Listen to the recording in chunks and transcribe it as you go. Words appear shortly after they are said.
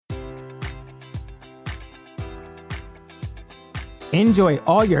Enjoy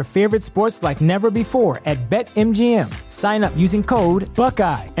all your favorite sports like never before at BetMGM. Sign up using code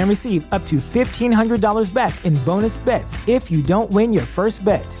Buckeye and receive up to $1,500 back in bonus bets if you don't win your first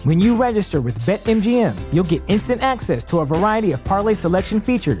bet. When you register with BetMGM, you'll get instant access to a variety of parlay selection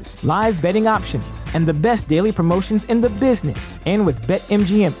features, live betting options, and the best daily promotions in the business. And with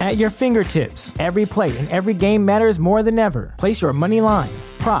BetMGM at your fingertips, every play and every game matters more than ever. Place your money line,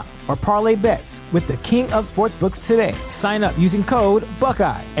 prop, or parlay bets with the king of sportsbooks today. Sign up using code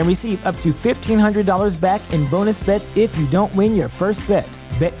Buckeye and receive up to $1,500 back in bonus bets if you don't win your first bet.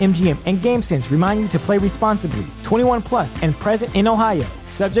 BetMGM and GameSense remind you to play responsibly. 21 plus and present in Ohio,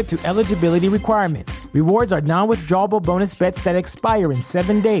 subject to eligibility requirements. Rewards are non-withdrawable bonus bets that expire in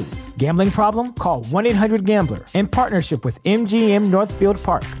 7 days. Gambling problem? Call 1-800-GAMBLER. In partnership with MGM Northfield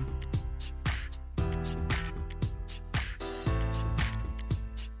Park.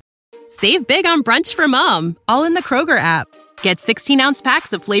 Save big on brunch for mom, all in the Kroger app. Get 16-ounce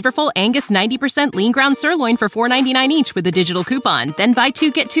packs of flavorful Angus 90% lean ground sirloin for $4.99 each with a digital coupon. Then buy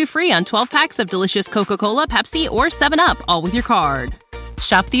 2, get 2 free on 12 packs of delicious Coca-Cola, Pepsi, or 7-Up, all with your card.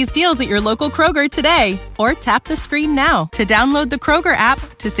 Shop these deals at your local Kroger today, or tap the screen now to download the Kroger app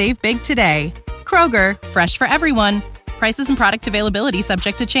to save big today. Kroger, fresh for everyone. Prices and product availability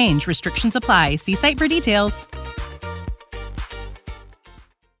subject to change. Restrictions apply. See site for details.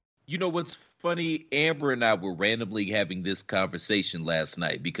 You know what's funny? Amber and I were randomly having this conversation last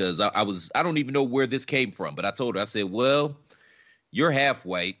night because I don't even know where this came from, but I told her, I said, well, you're half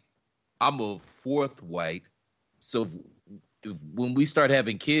white. I'm a fourth white. So when we start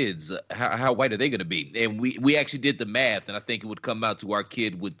having kids, how white are they going to be? And we actually did the math, and I think it would come out to our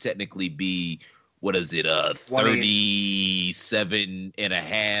kid would technically be, what is it, 37 and a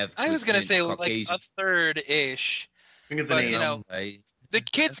half. I was going to say Caucasian. like a third-ish. I think it's an 8. The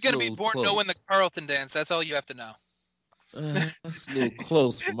kid's going to be born close. knowing the Carlton dance. That's all you have to know. That's a little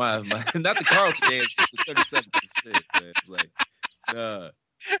close for my not the Carlton dance, just the 37%. Man. It's like,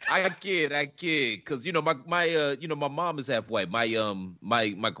 I kid, because my mom is half white. My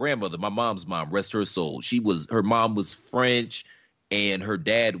grandmother, my mom's mom, rest her soul. Her mom was French, and her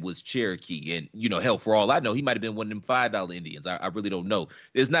dad was Cherokee. And hell, for all I know, he might have been one of them $5 Indians. I really don't know.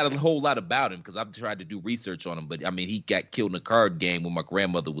 There's not a whole lot about him because I've tried to do research on him. But I mean, he got killed in a card game when my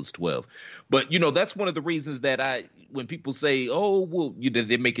grandmother was 12. But that's one of the reasons that when people say, oh, well,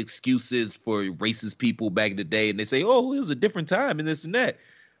 they make excuses for racist people back in the day, and they say, oh, it was a different time and this and that.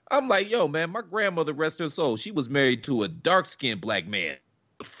 I'm like, yo, man, my grandmother, rest her soul, she was married to a dark-skinned black man in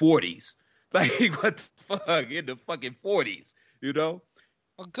the 40s. Like, what the fuck, in the fucking 40s, Well,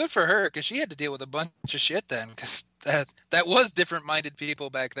 good for her, because she had to deal with a bunch of shit then, because that was different-minded people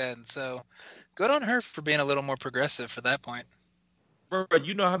back then. So good on her for being a little more progressive for that point. Bro,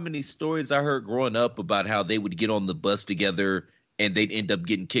 you know how many stories I heard growing up about how they would get on the bus together and they'd end up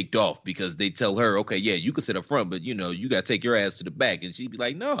getting kicked off because they tell her, okay, yeah, you can sit up front, but, you got to take your ass to the back. And she'd be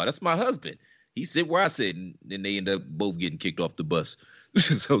like, no, that's my husband. He sit where I sit. And then they end up both getting kicked off the bus.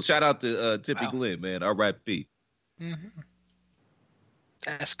 So shout out to Tippy Glenn, man. R.I.P. Mm-hmm.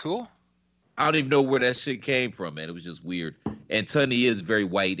 That's cool. I don't even know where that shit came from, man. It was just weird. And Tunney is very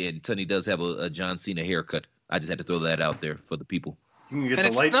white, and Tunney does have a John Cena haircut. I just had to throw that out to for the people. You can get and the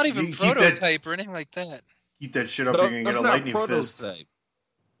it's light, not even prototype or anything like that. Keep that shit up, you're going to get a lightning fist.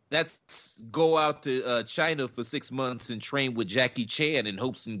 That's go out to China for 6 months and train with Jackie Chan in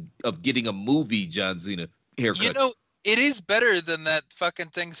hopes of getting a movie John Cena haircut. It is better than that fucking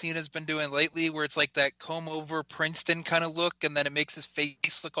thing Cena's been doing lately where it's like that comb over Princeton kind of look and then it makes his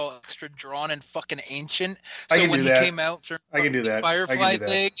face look all extra drawn and fucking ancient. So when he came out from the Firefly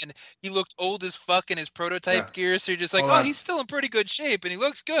thing and he looked old as fuck in his prototype gear, so you're just like, he's still in pretty good shape and he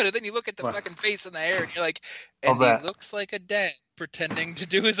looks good. And then you look at the fucking face and the hair and you're like, and he looks like a dad pretending to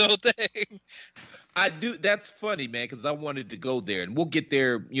do his own thing. I do. That's funny, man, because I wanted to go there, and we'll get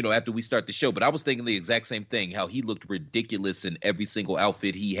there, after we start the show. But I was thinking the exact same thing, how he looked ridiculous in every single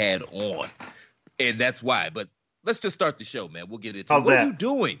outfit he had on, and that's why. But let's just start the show, man. We'll get into it. What are you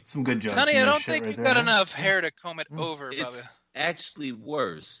doing? Some good jokes. Honey, I don't think you've got enough hair to comb it over, It's Bubba. actually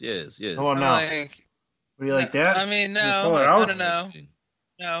worse. Yes. Oh, no. Would you like that? I mean, no. I don't know.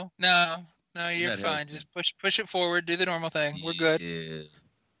 No, you're fine. Just push it forward. Do the normal thing. We're good.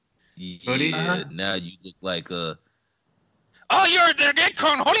 Yeah, now you look like a... Oh, you're there again,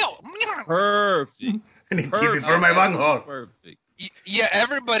 Cornholio! Perfect. I need TP for my bunghole. Perfect. Yeah,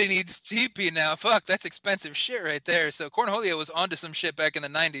 everybody needs TP now. Fuck, that's expensive shit right there. So Cornholio was onto some shit back in the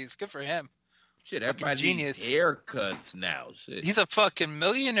 90s. Good for him. Shit, everybody needs haircuts now. Shit. He's a fucking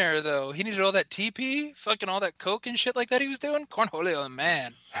millionaire, though. He needed all that TP, fucking all that coke and shit like that he was doing. Cornholio,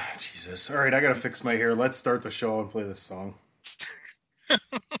 man. Jesus. All right, I gotta fix my hair. Let's start the show and play this song.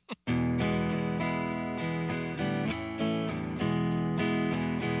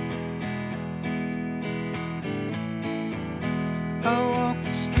 I walk the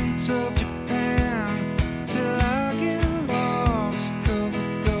streets of Japan till I get lost, 'cause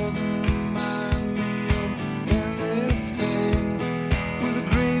it doesn't remind me of anything. With a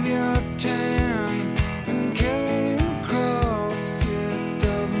graveyard tan and carrying a cross, yeah, it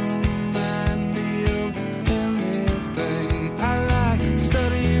doesn't remind me of anything. I like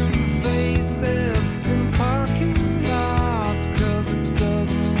studying faces in the parking lot, 'cause it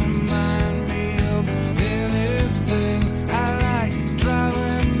doesn't remind me of anything.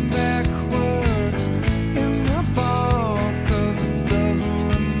 Driving backwards in the fog, 'cause it doesn't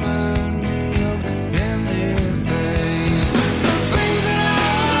remind me of anything. The things that I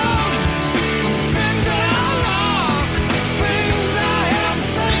want, the things that I lost, things I have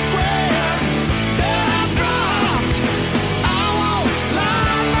sacred that I've dropped. I won't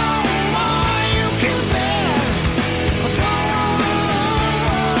lie no more, you can bet. I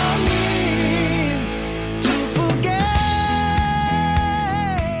don't need to forget.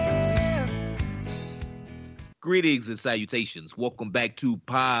 Greetings and salutations. Welcome back to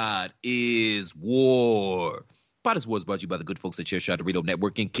Pod is War. Pod is War is brought to you by the good folks at Chairshot Radio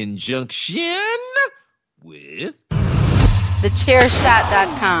Network in conjunction with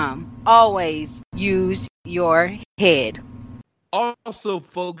TheChairShot.com. Always use your head. Also,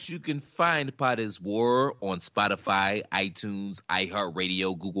 folks, you can find Pod is War on Spotify, iTunes,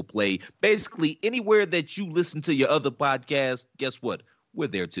 iHeartRadio, Google Play, basically anywhere that you listen to your other podcasts. Guess what? We're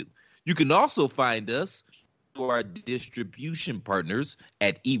there too. You can also find us to our distribution partners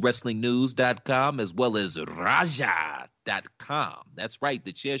at eWrestlingNews.com as well as Raja.com. That's right,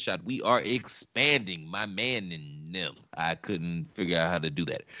 the Chair Shot. We are expanding, my man and them. I couldn't figure out how to do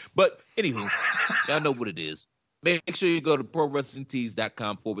that. But anywho, y'all know what it is. Make sure you go to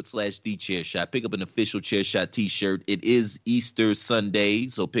ProWrestlingTees.com/The Chair Shot. Pick up an official Chair Shot t-shirt. It is Easter Sunday,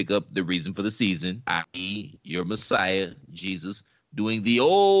 so pick up the reason for the season, i.e. your Messiah, Jesus, doing the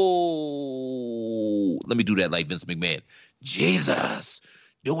let me do that like Vince McMahon. Jesus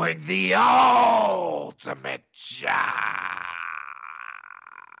doing the ultimate job.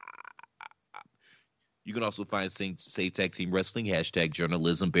 You can also find Save Tag Team Wrestling,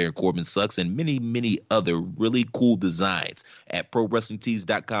 #journalism, Baron Corbin Sucks, and many, many other really cool designs at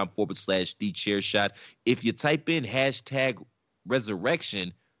ProWrestlingTees.com/The Chair Shot. If you type in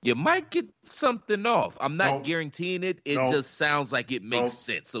 #resurrection, you might get something off. I'm not guaranteeing it. It just sounds like it makes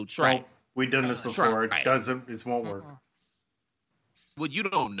sense. So try it. We've done this before. It doesn't. It won't work. Well, you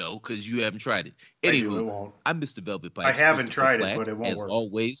don't know because you haven't tried it. Anywho, I'm Mr. Velvet Pipe. I haven't tried it, but it won't work. As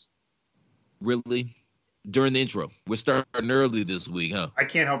always, really, during the intro, we're starting early this week, huh? I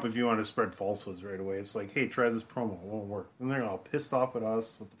can't help if you want to spread falsehoods right away. It's like, hey, try this promo. It won't work. And they're all pissed off at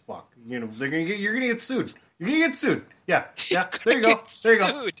us. What the fuck? You know, you're gonna get sued. You're gonna get sued. Yeah. There you go. There you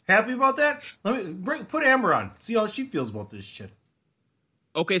go. Happy about that? Let me put Amber on. See how she feels about this shit.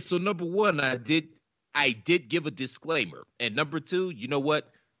 Okay, so number one, I did give a disclaimer, and number two, you know what?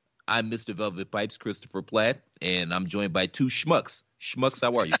 I'm Mr. Velvet Pipes, Christopher Platt, and I'm joined by two schmucks. Schmucks,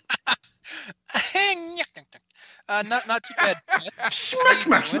 how are you? Not too bad.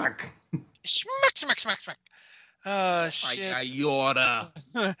 Schmuck. Schmuck. Oh, shit. I oughta.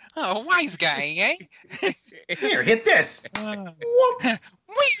 Oh, wise guy, eh? Here, hit this.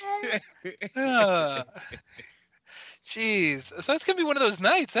 Jeez. So it's going to be one of those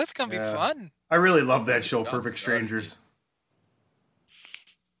nights. That's going to be fun. I really love that show, Perfect Strangers.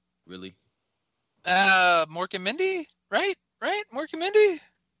 Really? Mork and Mindy? Right? Mork and Mindy?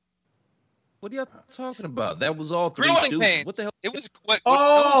 What are y'all talking about? That was all Three Growing Stooges. Pains. What the hell? It was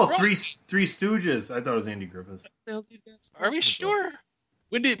Three Stooges. I thought it was Andy Griffith. Are we sure?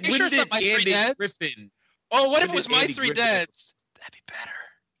 When did sure it's not My Andy Three Dads? Griffin? Oh, what if it was My Three Dads? That'd be better.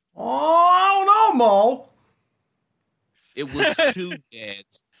 Oh, I don't know, Mo. It was Two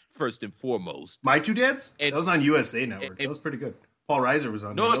Dads, first and foremost. My Two Dads? That was on USA Network. That was pretty good. Paul Reiser was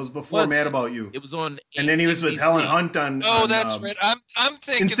on there. That was before Mad About You. It was on And then he was with Helen Hunt on that's right. I'm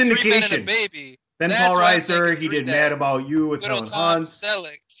thinking in syndication. 3 Men and a Baby. Then That's Paul why I'm Reiser, thinking he did Three Mad Dads. About You with Good Helen old Tom Hunt.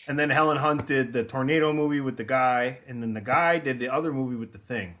 Selleck. And then Helen Hunt did the Tornado movie with the guy. And then the guy did the other movie with The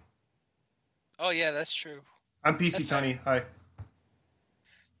Thing. Oh, yeah, that's true. I'm PC Tunney. Hi.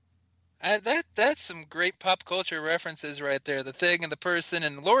 That's some great pop culture references right there. The Thing and The Person,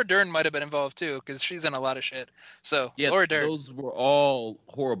 and Laura Dern might have been involved too because she's in a lot of shit. So yeah, Laura Dern. Those were all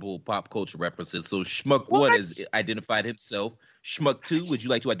horrible pop culture references. So Schmuck 1 has identified himself. Schmuck 2, would you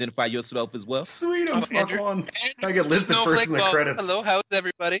like to identify yourself as well? Sweet, I'm Schmuck 1. I get listed first in the credits. Hello, how's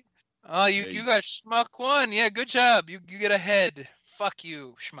everybody? Oh, you got Schmuck 1. Yeah, good job. You get ahead. fuck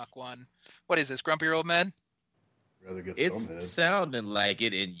you, Schmuck One. What is this, grumpy old man? Rather get it's sounding like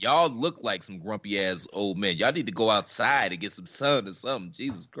it, and y'all look like some grumpy ass old men. Y'all need to go outside and get some sun or something.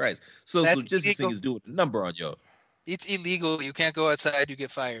 Jesus Christ! Social distancing is doing a number on y'all. It's illegal. You can't go outside. You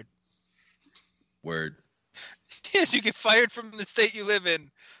get fired. Word. Yes, you get fired from the state you live in.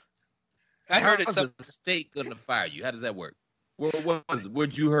 I heard it's the state gonna fire you. How does that work?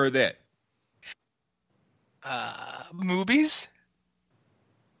 Where'd you heard that? Movies.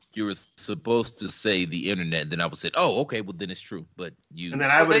 You were supposed to say the internet, then I would say, "Oh, okay, well then it's true." But you and then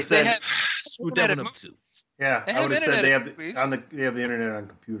I would have said, "Screw that one up too." Yeah, I would have said they have the internet on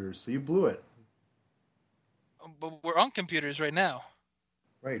computers, so you blew it. But we're on computers right now.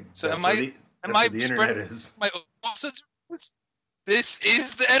 Right. So am I the internet is? This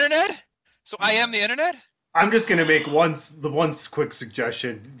is the internet. So I am the internet. I'm just gonna make one quick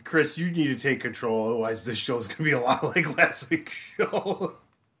suggestion, Chris. You need to take control, otherwise this show's gonna be a lot like last week's show.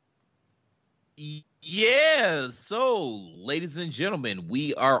 Yeah, so ladies and gentlemen,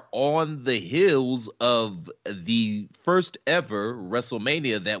 we are on the heels of the first ever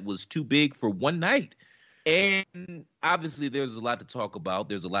WrestleMania that was too big for one night. And obviously there's a lot to talk about.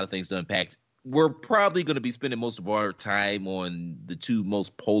 There's a lot of things to unpack. We're probably going to be spending most of our time on the two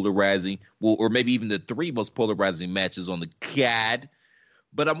most polarizing, or maybe even the three most polarizing matches on the card.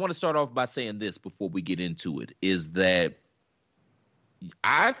 But I want to start off by saying this before we get into it, is that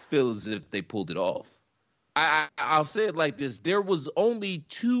I feel as if they pulled it off. I'll say it like this. There was only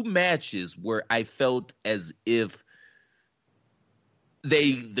two matches where I felt as if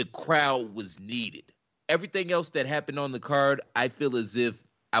the crowd was needed. Everything else that happened on the card, I feel as if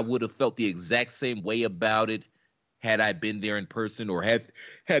I would have felt the exact same way about it had I been there in person or had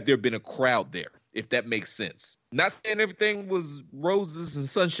there been a crowd there, if that makes sense. Not saying everything was roses and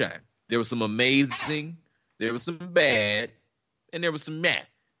sunshine. There was some amazing, there was some bad, and there was some meh.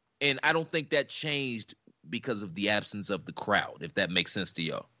 And I don't think that changed because of the absence of the crowd, if that makes sense to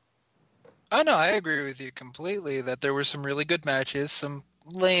y'all. Oh, no, I agree with you completely that there were some really good matches, some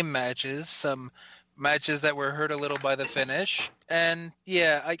lame matches, some matches that were hurt a little by the finish. And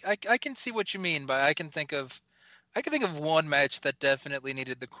yeah, I can see what you mean, but I can think of one match that definitely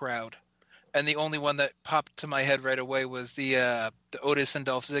needed the crowd. And the only one that popped to my head right away was the Otis and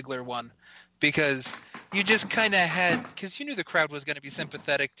Dolph Ziggler one, because you just kind of because you knew the crowd was going to be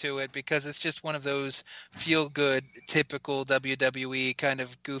sympathetic to it, because it's just one of those feel-good, typical WWE kind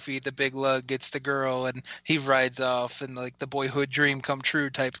of goofy, the big lug gets the girl and he rides off and like the boyhood dream come true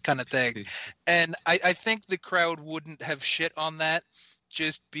type kind of thing. And I think the crowd wouldn't have shit on that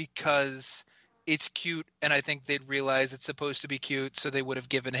just because it's cute, and I think they'd realize it's supposed to be cute, so they would have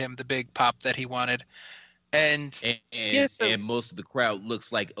given him the big pop that he wanted. And most of the crowd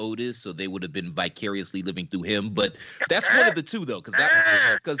looks like Otis, so they would have been vicariously living through him. But that's one of the two, though,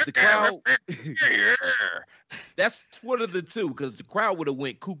 because the crowd. That's one of the two, because the crowd would have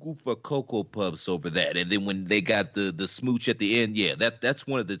went cuckoo for Cocoa Puffs over that, and then when they got the smooch at the end, yeah, that's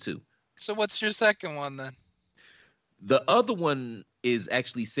one of the two. So what's your second one then? The other one is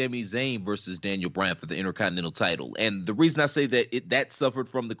actually Sami Zayn versus Daniel Bryan for the Intercontinental title. And the reason I say that that suffered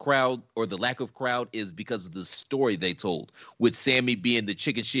from the crowd, or the lack of crowd, is because of the story they told, with Sami being the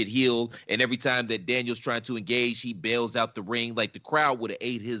chicken shit heel, and every time that Daniel's trying to engage, he bails out the ring. Like, the crowd would have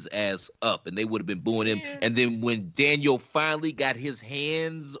ate his ass up, and they would have been booing him. And then when Daniel finally got his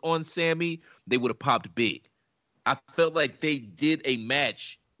hands on Sami, they would have popped big. I felt like they did a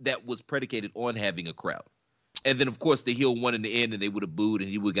match that was predicated on having a crowd. And then, of course, the heel won in the end, and they would have booed, and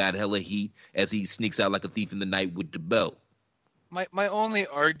he would have got hella heat as he sneaks out like a thief in the night with the belt. My only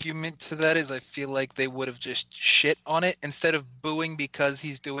argument to that is I feel like they would have just shit on it instead of booing because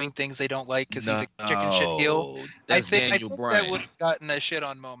he's doing things they don't like because he's a chicken shit heel. I think that would have gotten that shit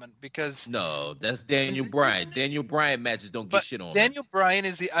on moment, because... No, that's Daniel Bryan. Daniel Bryan matches don't get shit on. Daniel Bryan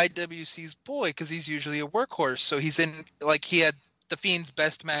is the IWC's boy because he's usually a workhorse. So he's in, like, he had The Fiend's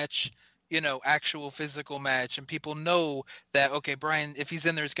best match, actual physical match, and people know that, okay, Bryan, if he's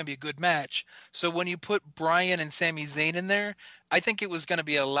in there, it's going to be a good match. So when you put Bryan and Sami Zayn in there, I think it was going to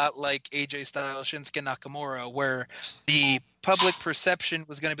be a lot like AJ Styles, Shinsuke Nakamura, where the public perception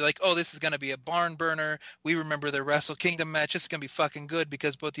was going to be like, oh, this is going to be a barn burner. We remember the Wrestle Kingdom match. It's going to be fucking good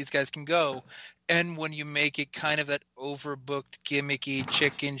because both these guys can go. And when you make it kind of that overbooked, gimmicky,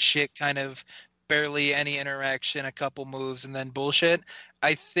 chicken shit kind of barely any interaction, a couple moves, and then bullshit,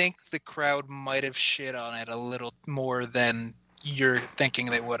 I think the crowd might have shit on it a little more than you're thinking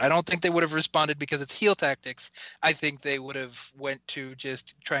they would. I don't think they would have responded because it's heel tactics. I think they would have went to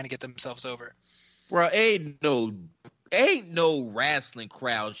just trying to get themselves over. Well, ain't no ain't no wrestling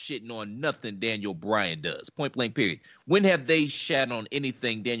crowd shitting on nothing Daniel Bryan does. Point blank, period. When have they shat on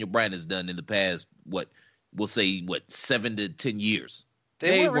anything Daniel Bryan has done in the past, we'll say 7 to 10 years?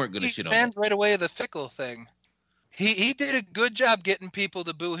 They weren't going to shit on fans right away of the Fickle thing. He did a good job getting people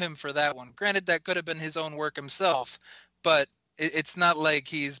to boo him for that one. Granted, that could have been his own work himself, but it's not like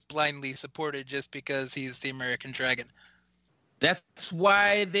he's blindly supported just because he's the American Dragon. That's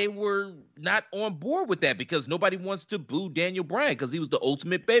why they were not on board with that, because nobody wants to boo Daniel Bryan because he was the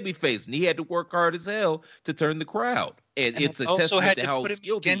ultimate babyface and he had to work hard as hell to turn the crowd. And it's a testament to how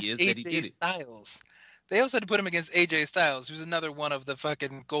skilled he is that he did it. Styles. They also had to put him against AJ Styles, who's another one of the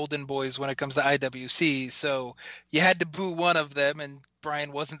fucking golden boys when it comes to IWC. So you had to boo one of them, and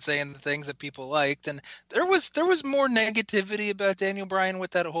Bryan wasn't saying the things that people liked. And there was more negativity about Daniel Bryan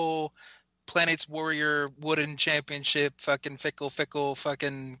with that whole Planet's Warrior Wooden Championship fucking fickle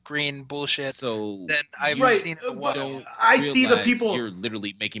fucking green bullshit. So then I've seen it in a while. I see the people. You're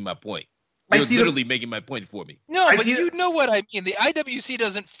literally making my point. You're literally making my point for me. No, but you know what I mean. The IWC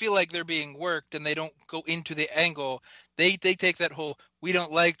doesn't feel like they're being worked, and they don't go into the angle. They take that whole, we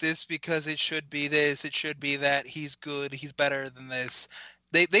don't like this because it should be this, it should be that, he's good, he's better than this.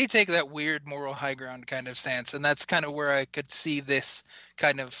 They take that weird moral high ground kind of stance, and that's kind of where I could see this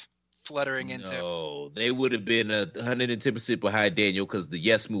kind of fluttering into. No, they would have been 110% behind Daniel because the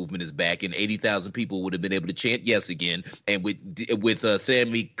Yes movement is back, and 80,000 people would have been able to chant Yes again. And with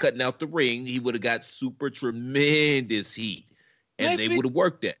Sammy cutting out the ring, he would have got super tremendous heat, and they would have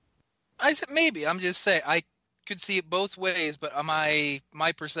worked that. I said maybe. I'm just saying I could see it both ways, but my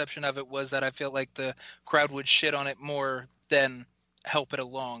perception of it was that I felt like the crowd would shit on it more than help it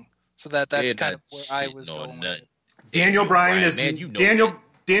along. So that's kind of where I was going with it. Daniel Bryan is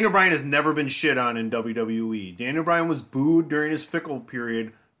Daniel Bryan has never been shit on in WWE. Daniel Bryan was booed during his Fickle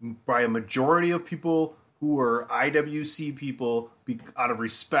period by a majority of people who were IWC people out of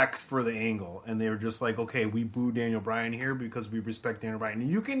respect for the angle. And they were just like, okay, we boo Daniel Bryan here because we respect Daniel Bryan. And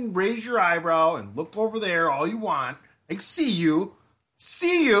you can raise your eyebrow and look over there all you want. I see you.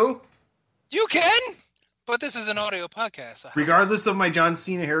 You can, but this is an audio podcast. So regardless of my John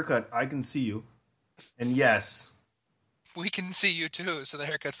Cena haircut, I can see you. And yes, we can see you too, so the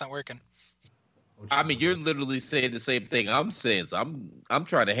haircut's not working. I mean, you're literally saying the same thing I'm saying, so I'm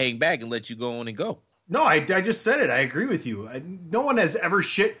trying to hang back and let you go on and go. No, I just said it. I agree with you. No one has ever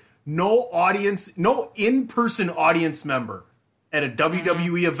shit. No in-person audience member at a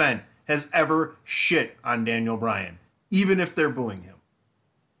WWE event has ever shit on Daniel Bryan, even if they're booing him.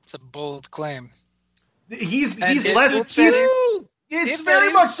 It's a bold claim. It's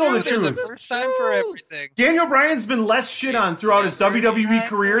very much so the truth. There's a first time for everything. Daniel Bryan's been less shit on throughout his WWE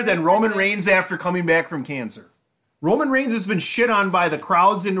career than Roman Reigns after coming back from cancer. Roman Reigns has been shit on by the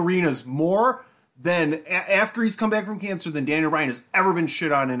crowds in arenas more than after he's come back from cancer than Daniel Bryan has ever been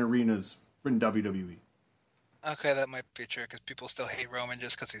shit on in arenas in WWE. Okay, that might be true because people still hate Roman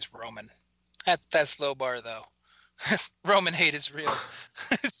just because he's Roman. That's low bar though. Roman hate is real.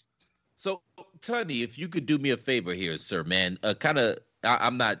 So, Tony, if you could do me a favor here, sir, man,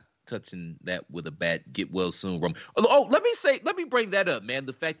 I'm not touching that with a bat. Get well soon, Roman. Oh, let me bring that up, man.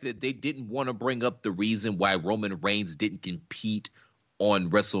 The fact that they didn't want to bring up the reason why Roman Reigns didn't compete on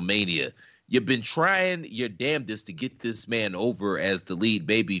WrestleMania. You've been trying your damnedest to get this man over as the lead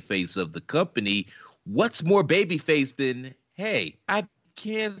babyface of the company. What's more babyface than, hey, I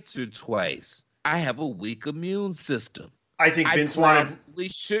cancer twice. I have a weak immune system. I think Vince probably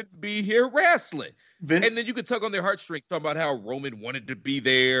should be here wrestling. And then you could tug on their heartstrings, talking about how Roman wanted to be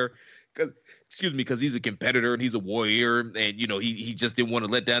there. Because he's a competitor and he's a warrior. And, he just didn't want to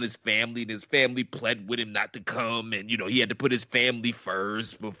let down his family. And his family pled with him not to come. And, he had to put his family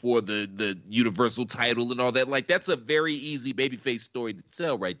first before the Universal title and all that. Like, that's a very easy babyface story to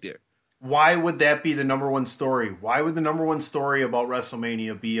tell right there. Why would that be the number one story? Why would the number one story about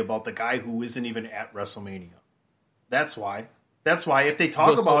WrestleMania be about the guy who isn't even at WrestleMania? That's why. If they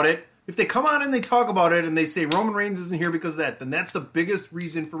talk about it, if they come on and they talk about it and they say Roman Reigns isn't here because of that, then that's the biggest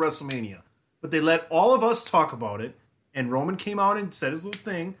reason for WrestleMania. But they let all of us talk about it, and Roman came out and said his little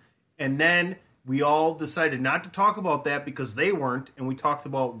thing, and then we all decided not to talk about that because they weren't, and we talked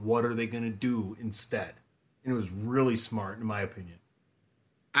about what are they going to do instead. And it was really smart, in my opinion.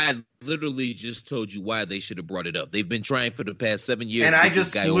 I literally just told you why they should have brought it up. They've been trying for the past 7 years. And I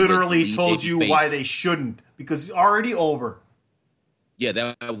just literally told you why they shouldn't, because he's already over.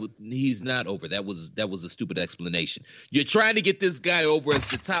 Yeah, he's not over. That was a stupid explanation. You're trying to get this guy over as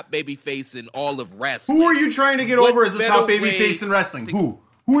the top baby face in all of wrestling. Who are you trying to get over as the top baby face in wrestling? Who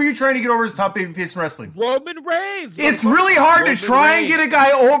Who are you trying to get over as top babyface in wrestling? Roman Reigns. It's really hard to try and get a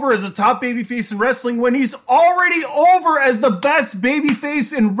guy over as a top babyface in wrestling when he's already over as the best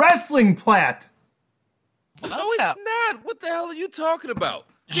babyface in wrestling, Platt. No, it's not. What the hell are you talking about?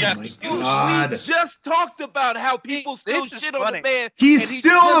 Oh my God. We just talked about how people still shit on the man. He's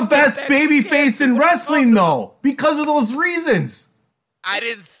still the best babyface in wrestling, though, because of those reasons. I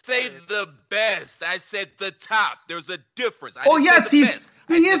didn't say the best. I said the top. There's a difference.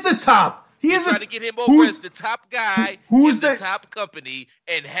 He is the top. He is trying to get him over as the top guy in the top company,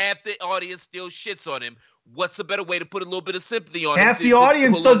 and half the audience still shits on him. What's a better way to put a little bit of sympathy on him? Half the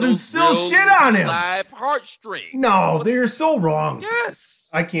audience doesn't still shit on him. Live heartstring. No, they're so wrong. Yes.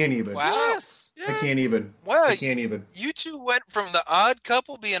 I can't even. Wow. Yes. I can't even. Well, I can't even. You two went from the odd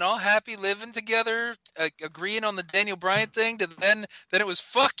couple being all happy living together, agreeing on the Daniel Bryan thing, to then it was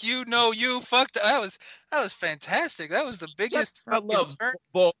fuck you, no you, fuck that. That was fantastic. That was the biggest. I love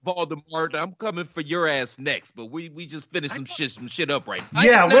Voldemort. I'm coming for your ass next, but we just finished some shit up right now.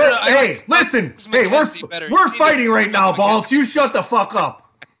 Yeah, listen. Hey, we're fighting right now, Balls. You shut the fuck up.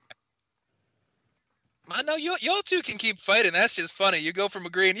 I know y'all two can keep fighting. That's just funny. You go from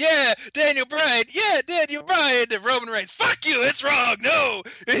agreeing, Daniel Bryan, to Roman Reigns. Fuck you, it's wrong. No,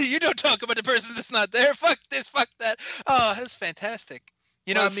 you don't talk about the person that's not there. Fuck this, fuck that. Oh, that's fantastic.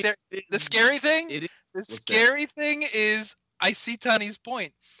 You know, the scary thing? The scary thing is, I see Tony's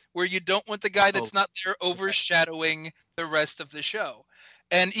point, where you don't want the guy that's not there overshadowing the rest of the show.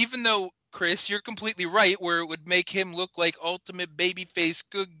 And even though, Chris, you're completely right, where it would make him look like ultimate babyface,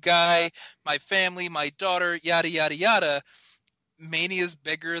 good guy, my family, my daughter, yada, yada, yada. Mania's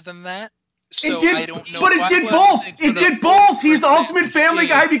bigger than that. So I don't know. But it did both. It did both. He's the ultimate family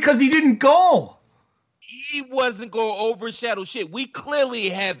guy because he didn't go. He wasn't going to overshadow shit. We clearly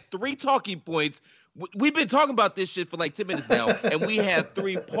had 3 talking points. We've been talking about this shit for like 10 minutes now, and we have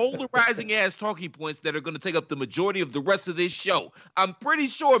 3 polarizing ass talking points that are going to take up the majority of the rest of this show. I'm pretty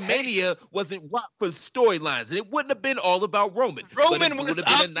sure Mania wasn't rock for storylines, and it wouldn't have been all about Roman. Roman was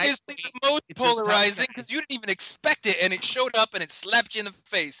obviously the most polarizing because you didn't even expect it, and it showed up and it slapped you in the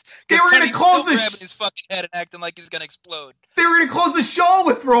face. They were going to close grabbing his fucking head and acting like he's going to explode. They were going to close the show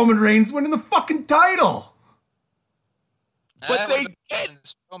with Roman Reigns winning the fucking title. But they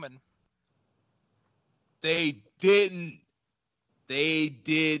didn't. Roman. They didn't. They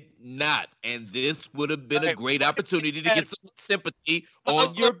did not. And this would have been a great opportunity to get some sympathy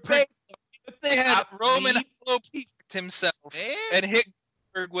on your page. If they had Roman himself and hit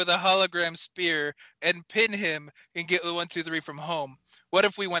Goldberg with a hologram spear and pin him and get the 1, 2, 3 from home. What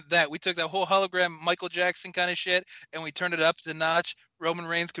if we went that? We took that whole hologram Michael Jackson kind of shit and we turned it up to notch. Roman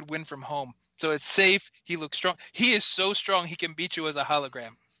Reigns could win from home. So it's safe. He looks strong. He is so strong he can beat you as a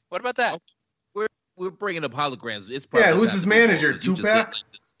hologram. What about that? We're bringing up holograms. It's who's his manager? Tupac?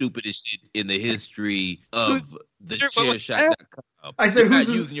 The stupidest shit in the history of the chairshot.com. I said, you're not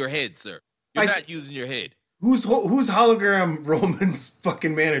using your head, sir. You're not using your head. Who's hologram Roman's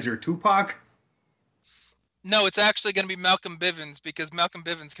fucking manager? Tupac? No, it's actually going to be Malcolm Bivens because Malcolm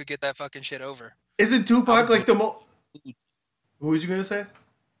Bivens could get that fucking shit over. Isn't Tupac like the most... Who was you going to say?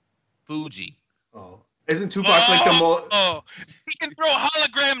 Fuji. Oh. Isn't Tupac like the most... Oh, he can throw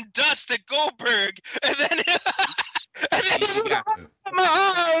hologram dust at Goldberg, and then he's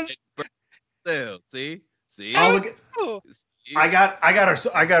my eyes. See? I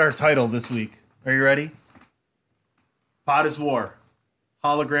got our title this week. Are you ready? Pot is War.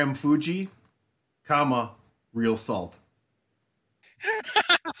 Hologram Fuji, real salt.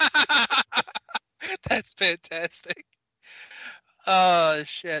 That's fantastic. Oh,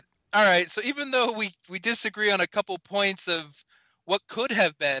 shit. All right, so even though we disagree on a couple points of what could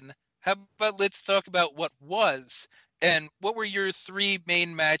have been, how about let's talk about what was, and what were your 3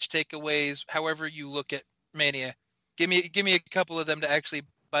 main match takeaways, however you look at Mania? Give me a couple of them to actually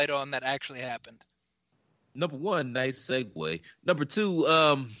bite on that actually happened. Number 1, nice segue. Number 2,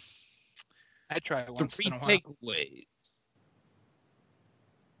 I try once 3 in a while. takeaways.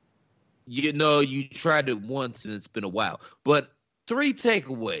 You know, you tried it once and it's been a while, but 3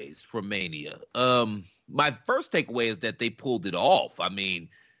 takeaways from Mania. My first takeaway is that they pulled it off. I mean,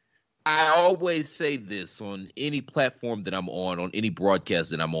 I always say this on any platform that I'm on any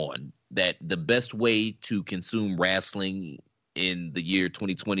broadcast that I'm on, that the best way to consume wrestling in the year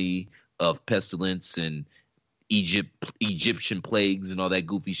 2020 of pestilence and Egyptian plagues and all that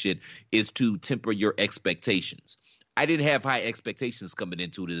goofy shit is to temper your expectations. I didn't have high expectations coming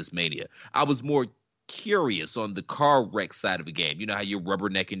into this Mania. I was more curious on the car wreck side of the game. You know how you're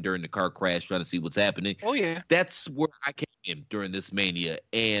rubbernecking during the car crash trying to see what's happening? Oh, yeah. That's where I came in during this Mania.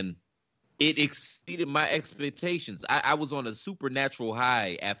 And It exceeded my expectations. I was on a supernatural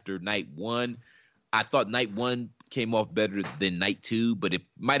high after night one. I thought night one came off better than night two, but it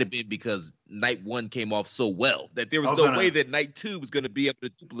might have been because night one came off so well that there was no way that night two was going to be able to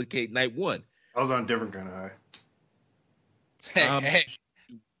duplicate night one. I was on a different kind of high.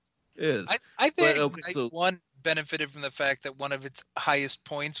 Yes. I think night one benefited from the fact that one of its highest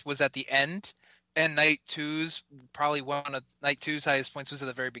points was at the end, and night two's highest points was at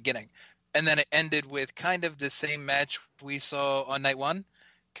the very beginning. And then it ended with kind of the same match we saw on night one,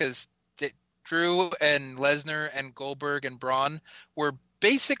 because Drew and Lesnar and Goldberg and Braun were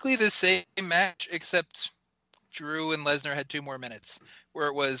basically the same match, except Drew and Lesnar had 2 more minutes, where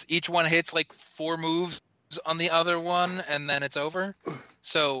it was each one hits like 4 moves on the other one, and then it's over.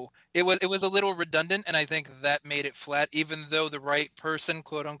 So it was a little redundant, and I think that made it flat, even though the right person,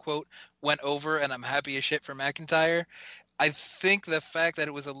 quote unquote, went over, and I'm happy as shit for McIntyre. I think the fact that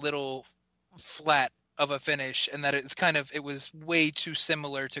it was a little flat of a finish, and that it was way too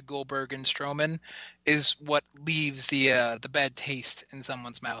similar to Goldberg and Strowman, is what leaves the bad taste in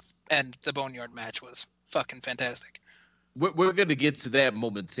someone's mouth. And the Boneyard match was fucking fantastic. We're going to get to that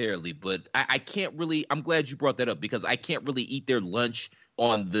momentarily, but I can't really – I'm glad you brought that up, because I can't really eat their lunch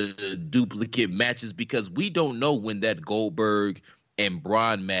on the duplicate matches, because we don't know when that Goldberg and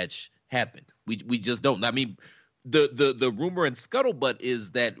Braun match happened. We just don't. I mean – The rumor and scuttlebutt is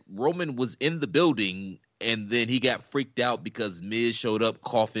that Roman was in the building and then he got freaked out because Miz showed up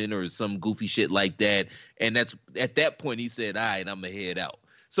coughing or some goofy shit like that. And that's at that point he said, all right, I'm going to head out.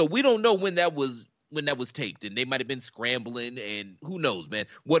 So we don't know when that was taped, and they might have been scrambling, and who knows, man.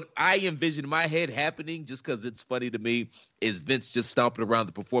 What I envision in my head happening, just because it's funny to me, is Vince just stomping around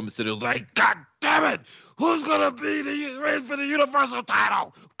the performance center like, God damn it, who's going to be ready for the Universal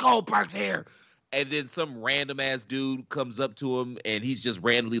title? Goldberg's here. And then some random ass dude comes up to him, and he's just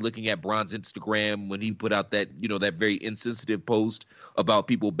randomly looking at Braun's Instagram when he put out that, that very insensitive post about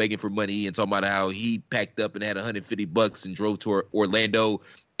people begging for money and talking about how he packed up and had $150 and drove to Orlando.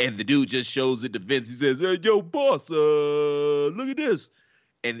 And the dude just shows it to Vince. He says, hey, yo, boss, look at this.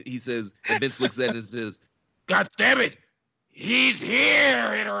 And he says, and Vince looks at it and says, God damn it, he's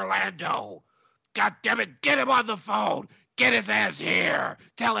here in Orlando. God damn it, get him on the phone. Get his ass here.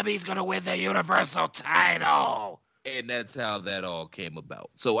 Tell him he's going to win the Universal title. And that's how that all came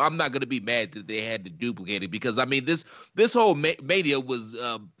about. So I'm not going to be mad that they had to duplicate it, because, I mean, this whole Mania was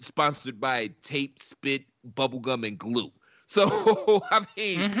sponsored by tape, spit, bubblegum, and glue. So, I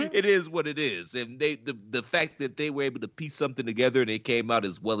mean, It is what it is. And the fact that they were able to piece something together and it came out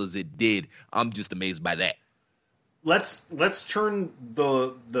as well as it did, I'm just amazed by that. Let's turn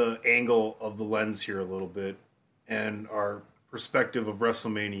the angle of the lens here a little bit, and our perspective of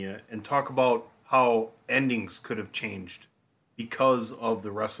WrestleMania, and talk about how endings could have changed because of the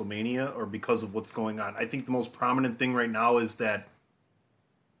WrestleMania or because of what's going on. I think the most prominent thing right now is that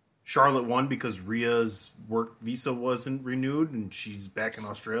Charlotte won because Rhea's work visa wasn't renewed and she's back in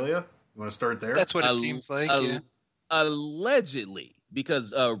Australia. You want to start there? That's what it seems like, yeah. Allegedly.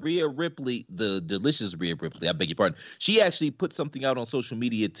 Because Rhea Ripley, the delicious Rhea Ripley, I beg your pardon, she actually put something out on social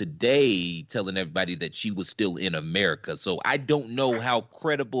media today telling everybody that she was still in America. So I don't know how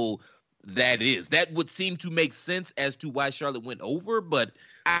credible that is. That would seem to make sense as to why Charlotte went over, but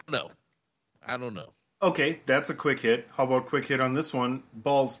I don't know. Okay, that's a quick hit. How about a quick hit on this one?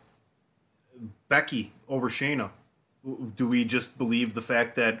 Balls, Becky over Shayna. Do we just believe the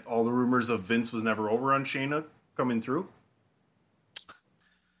fact that all the rumors of Vince was never over on Shayna coming through?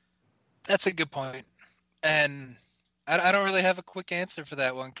 That's a good point. And I don't really have a quick answer for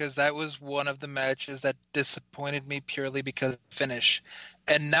that one, because that was one of the matches that disappointed me purely because of the finish.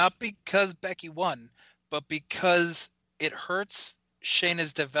 And not because Becky won, but because it hurts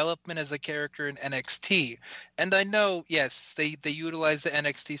Shayna's development as a character in NXT. And I know, yes, they utilize the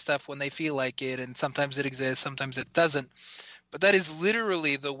NXT stuff when they feel like it, and sometimes it exists, sometimes it doesn't. But that is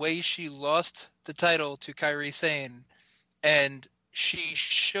literally the way she lost the title to Kairi Sane, and she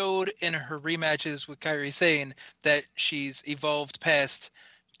showed in her rematches with Kairi Sane that she's evolved past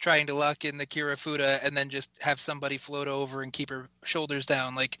trying to lock in the Kira Fuda and then just have somebody float over and keep her shoulders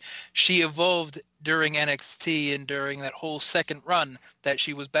down. Like, she evolved during NXT and during that whole second run that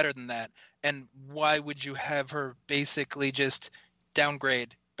she was better than that. And why would you have her basically just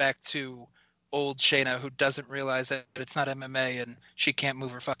downgrade back to old Shayna, who doesn't realize that it's not MMA and she can't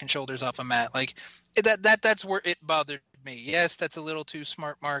move her fucking shoulders off a mat? Like, that's where it bothered me. Yes, that's a little too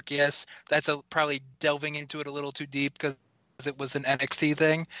smart, Mark. Yes, that's probably delving into it a little too deep because it was an NXT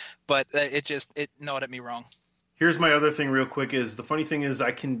thing, but it gnawed at me wrong. Here's my other thing real quick is, the funny thing is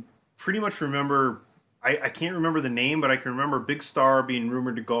I can pretty much remember I can't remember the name, but I can remember Big Star being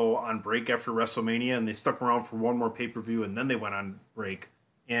rumored to go on break after WrestleMania, and they stuck around for one more pay-per-view, and then they went on break.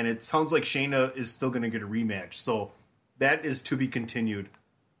 And it sounds like Shayna is still going to get a rematch. So that is to be continued.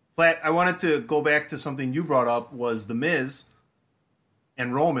 Platt, I wanted to go back to something you brought up, was The Miz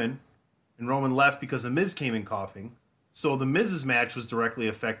and Roman. And Roman left because The Miz came in coughing. So The Miz's match was directly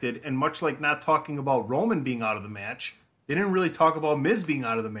affected. And much like not talking about Roman being out of the match, they didn't really talk about Miz being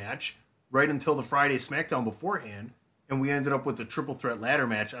out of the match right until the Friday SmackDown beforehand. And we ended up with the triple threat ladder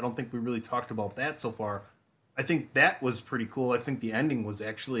match. I don't think we really talked about that so far. I think that was pretty cool. I think the ending was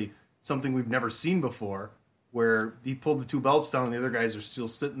actually something we've never seen before, where he pulled the two belts down and the other guys are still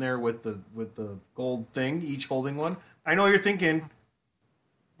sitting there with the gold thing, each holding one. I know you're thinking,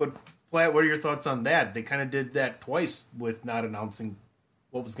 but Platt, what are your thoughts on that? They kind of did that twice with not announcing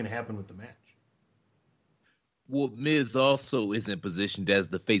what was going to happen with the match. Well, Miz also isn't positioned as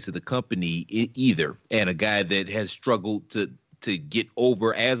the face of the company either, and a guy that has struggled to get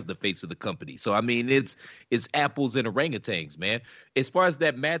over as the face of the company. So, I mean, it's apples and orangutans, man. As far as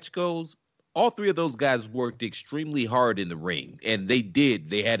that match goes, all three of those guys worked extremely hard in the ring, and they did.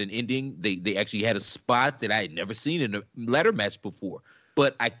 They had an ending. They actually had a spot that I had never seen in a ladder match before,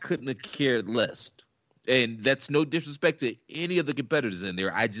 but I couldn't have cared less. And that's no disrespect to any of the competitors in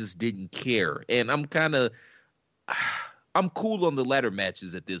there. I just didn't care. And I'm cool on the ladder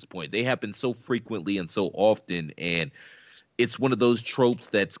matches at this point. They happen so frequently and so often, and it's one of those tropes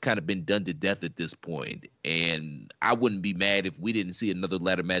that's kind of been done to death at this point. And I wouldn't be mad if we didn't see another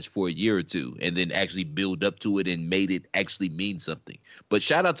ladder match for a year or two and then actually build up to it and made it actually mean something. But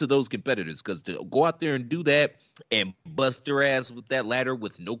shout out to those competitors, because to go out there and do that and bust their ass with that ladder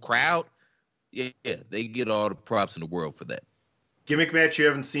with no crowd, yeah, they get all the props in the world for that. Gimmick match you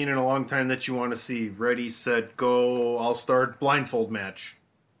haven't seen in a long time that you want to see. Ready, set, go. I'll start. Blindfold match.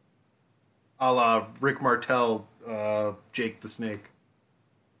 A la Rick Martel, Jake the Snake.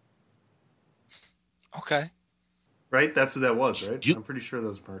 Okay. Right? That's who that was, right? I'm pretty sure that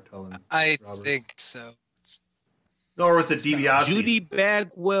was Martel and I Roberts. think so. No, or was it DiBiase? Judy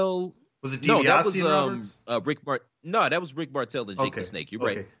Bagwell. Was it DiBiase and Roberts? No, that was Rick Martel and Jake the Snake. You're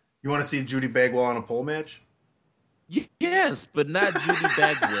right. You want to see Judy Bagwell on a pole match? Yes, but not Judy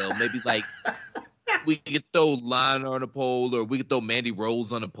Bagwell. Maybe like we could throw Lana on a pole, or we could throw Mandy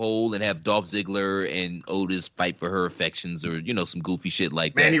Rose on a pole and have Dolph Ziggler and Otis fight for her affections, or some goofy shit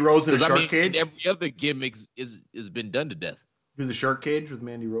like that. Mandy Rose in a shark cage? Every other gimmick is been done to death. Do the shark cage with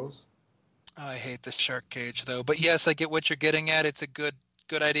Mandy Rose? Oh, I hate the shark cage though. But yes, I get what you're getting at. It's a good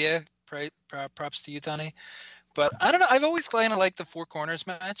idea. Props to you, Tony. But I don't know. I've always kind of liked the Four Corners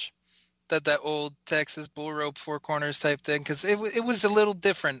match. That old Texas bull rope four corners type thing, because it was a little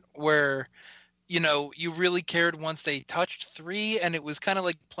different where you really cared once they touched three, and it was kind of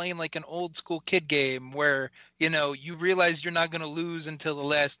like playing like an old school kid game where you realize you're not going to lose until the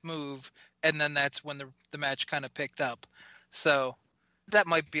last move, and then that's when the match kind of picked up. So that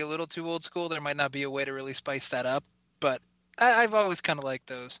might be a little too old school. There might not be a way to really spice that up, but I've always kind of liked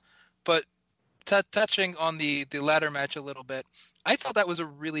those. But touching on the ladder match a little bit, I thought that was a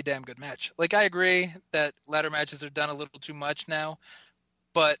really damn good match. Like, I agree that ladder matches are done a little too much now,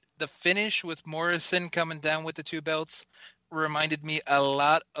 but the finish with Morrison coming down with the two belts reminded me a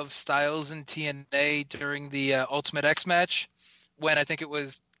lot of Styles and TNA during the Ultimate X match, when I think it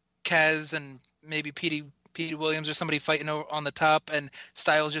was Kaz and maybe Petey Williams or somebody fighting on the top, and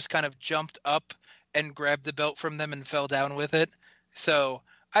Styles just kind of jumped up and grabbed the belt from them and fell down with it. So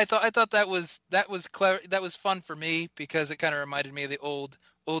I thought that was clever. That was fun for me because it kind of reminded me of the old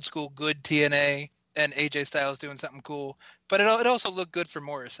school good TNA and AJ Styles doing something cool. But it also looked good for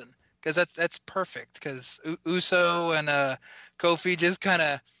Morrison, because that's perfect, because Uso and Kofi just kind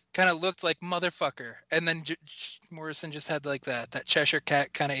of looked like motherfucker, and then Morrison just had like that Cheshire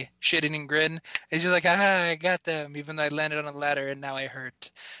cat kind of shit-eating grin. It's just like, I got them, even though I landed on a ladder and now I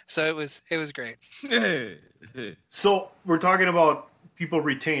hurt. So it was great. So we're talking about people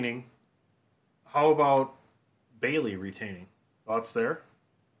retaining. How about Bayley retaining? Thoughts there?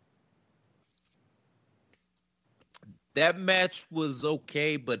 That match was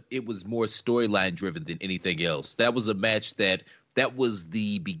okay, but it was more storyline driven than anything else. That was a match that was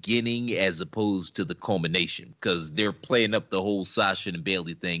the beginning as opposed to the culmination, because they're playing up the whole Sasha and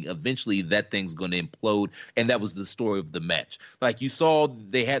Bayley thing. Eventually that thing's going to implode, and that was the story of the match. Like you saw,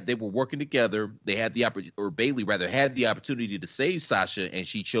 they were working together. They had the opportunity, or Bayley rather had the opportunity to save Sasha, and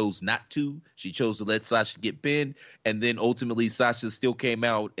she chose not to. She chose to let Sasha get pinned, and then ultimately Sasha still came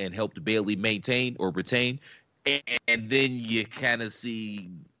out and helped Bayley maintain or retain. And then you kind of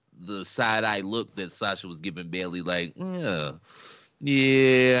see the side-eye look that Sasha was giving Bayley, like,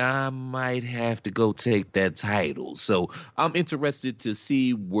 Yeah, I might have to go take that title. So I'm interested to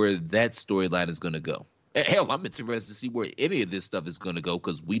see where that storyline is going to go. Hell, I'm interested to see where any of this stuff is going to go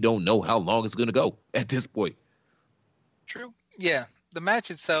because we don't know how long it's going to go at this point. True. Yeah. The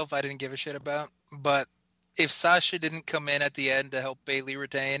match itself, I didn't give a shit about. But if Sasha didn't come in at the end to help Bayley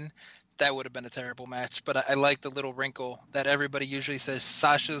retain, that would have been a terrible match. But I like the little wrinkle that everybody usually says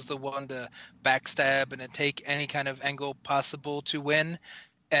Sasha's the one to backstab and to take any kind of angle possible to win.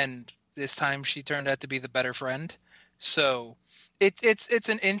 And this time she turned out to be the better friend. So it's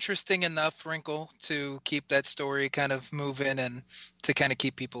an interesting enough wrinkle to keep that story kind of moving and to kind of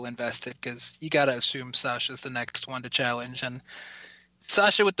keep people invested because you got to assume Sasha's the next one to challenge. And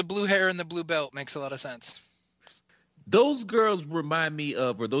Sasha with the blue hair and the blue belt makes a lot of sense. Those girls remind me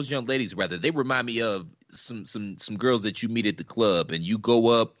of, or those young ladies rather, they remind me of some girls that you meet at the club and you go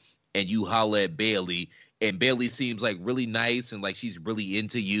up and you holler at Bayley and Bayley seems like really nice and like she's really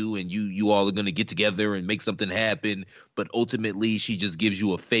into you and you all are going to get together and make something happen. But ultimately she just gives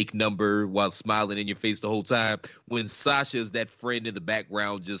you a fake number while smiling in your face the whole time. When Sasha's that friend in the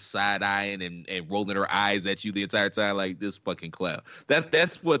background just side-eyeing and rolling her eyes at you the entire time like this fucking clown.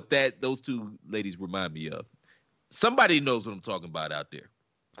 That's what those two ladies remind me of. Somebody knows what I'm talking about out there.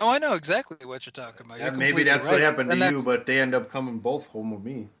 Oh, I know exactly what you're talking about. Yeah, maybe that's right. What happened to you, but they end up coming both home with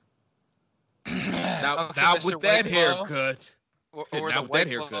me. Not with that haircut. Or the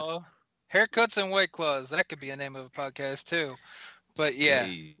White Claw. Haircuts and White Claws. That could be a name of a podcast, too. But, yeah.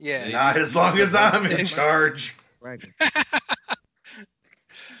 Yeah. Not as long as I'm in charge. Right.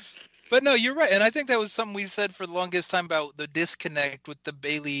 But, no, you're right. And I think that was something we said for the longest time about the disconnect with the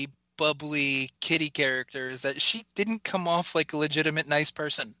Bayley bubbly kitty characters, that she didn't come off like a legitimate nice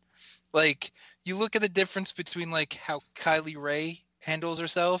person. Like, you look at the difference between, like, how Kylie Ray handles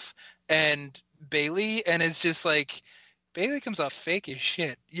herself and Bayley, and it's just like Bayley comes off fake as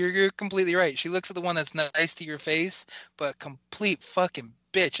shit. You're completely right. She looks at the one that's nice to your face, but complete fucking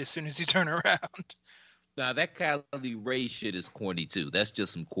bitch as soon as you turn around. Nah, that Kylie Ray shit is corny too. That's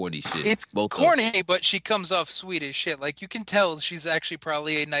just some corny shit. It's corny, but she comes off sweet as shit. Like, you can tell she's actually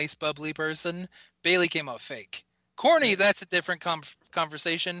probably a nice, bubbly person. Bayley came off fake. Corny, that's a different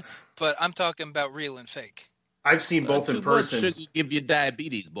conversation, but I'm talking about real and fake. I've seen both in person. Sugar give you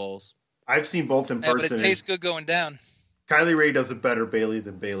diabetes, balls. I've seen both in person. But it tastes good going down. Kylie Ray does it better, Bayley,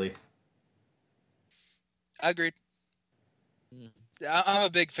 than Bayley. I agreed. I'm a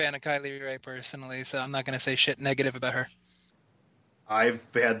big fan of Kylie Ray personally, so I'm not going to say shit negative about her. I've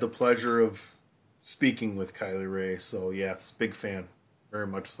had the pleasure of speaking with Kylie Ray, so yes, big fan. Very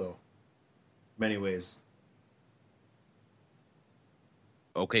much so. Many ways.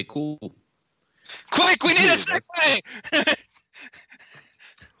 Okay, cool. Quick, we need a segue!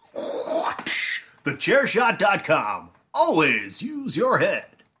 TheChairShot.com. Always use your head.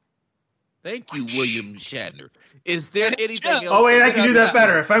 Thank you, William Shatner. Is there anything else? Oh, wait, I can do that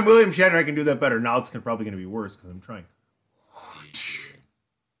better. If I'm William Shatner, I can do that better. Now it's probably going to be worse because I'm trying.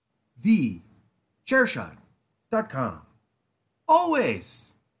 TheChairShot.com.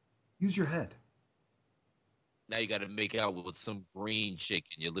 Always use your head. Now you got to make out with some green chick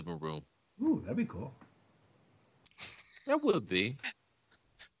in your living room. Ooh, that'd be cool. That would be.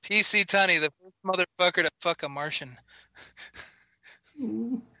 PC Tunney, the first motherfucker to fuck a Martian.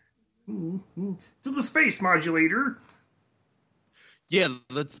 To the space modulator. Yeah,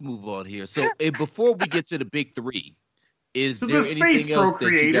 let's move on here. So before we get to the big three, is to there the anything else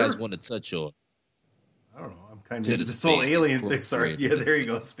that you guys want to touch on? I don't know. I'm kind of into this whole alien thing. Sorry. Yeah, there you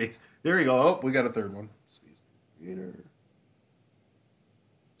go. Space. There you go. Oh, we got a third one. Space creator.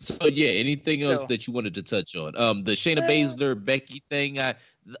 So yeah, anything else that you wanted to touch on? The Shayna Baszler Becky thing.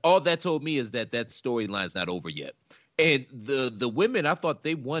 All that told me is that storyline's not over yet. And the women, I thought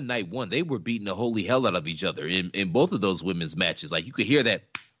they won night one. They were beating the holy hell out of each other in both of those women's matches. Like, you could hear that.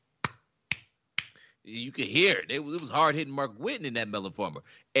 You could hear it. It was hard hitting Mark Whitten in that Melon Farmer.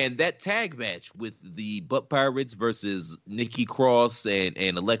 And that tag match with the Butt Pirates versus Nikki Cross and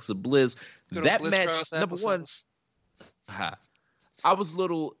Alexa Bliss. That match, number one, I was a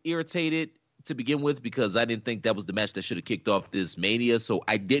little irritated to begin with because I didn't think that was the match that should have kicked off this Mania. So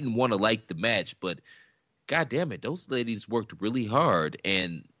I didn't want to like the match, but God damn it, those ladies worked really hard,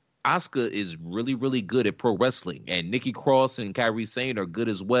 and Asuka is really, really good at pro wrestling, and Nikki Cross and Kairi Sane are good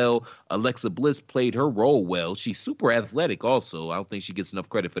as well. Alexa Bliss played her role well. She's super athletic also. I don't think she gets enough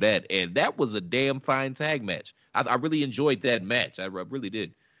credit for that, and that was a damn fine tag match. I really enjoyed that match. I really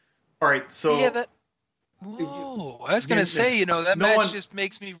did. All right, so... Yeah, Ooh, I was going to say, that match just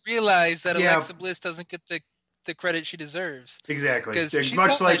makes me realize that Alexa Bliss doesn't get the credit she deserves. Exactly.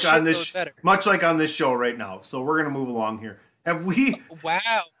 Much like on this show right now. So we're going to move along here. Have we?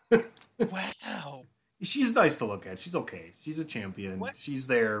 Wow. Wow. She's nice to look at. She's okay. She's a champion. What? She's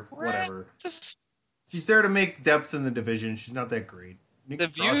there. Whatever. She's there to make depth in the division. She's not that great. The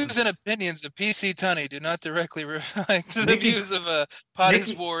views and opinions of PC Tunney do not directly reflect the views of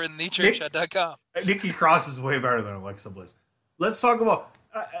Potty's War and TheChairShot.com. Nikki Cross is way better than Alexa Bliss. Let's talk about.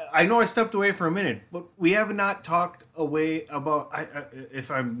 I know I stepped away for a minute, but we have not talked away about, if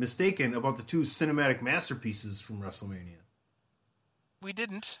I'm mistaken, about the two cinematic masterpieces from WrestleMania. We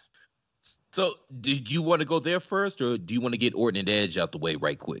didn't. So, did you want to go there first, or do you want to get Orton and Edge out the way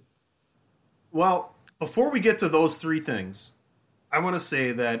right quick? Well, before we get to those three things, I want to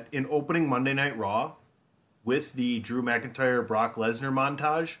say that in opening Monday Night Raw, with the Drew McIntyre Brock Lesnar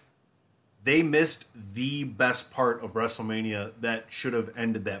montage, they missed the best part of WrestleMania that should have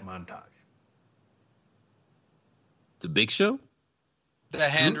ended that montage. The Big Show? The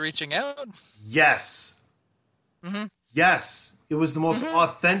hand reaching out? Yes. Mm-hmm. Yes. It was the most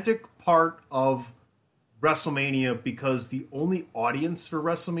authentic part of WrestleMania because the only audience for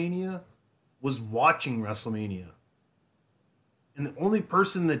WrestleMania was watching WrestleMania. And the only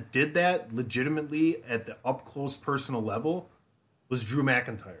person that did that legitimately at the up-close personal level was Drew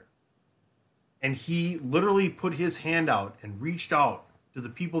McIntyre. And he literally put his hand out and reached out to the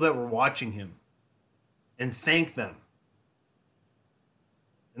people that were watching him and thanked them.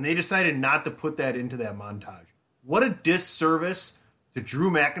 And they decided not to put that into that montage. What a disservice to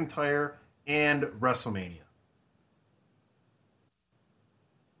Drew McIntyre and WrestleMania.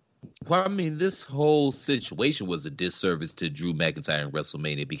 Well, I mean, this whole situation was a disservice to Drew McIntyre in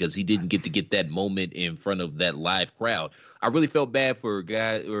WrestleMania because he didn't get that moment in front of that live crowd. I really felt bad for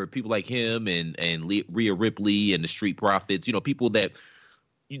guys or people like him and Rhea Ripley and the Street Profits. You know, people that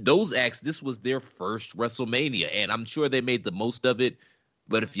those acts. This was their first WrestleMania, and I'm sure they made the most of it.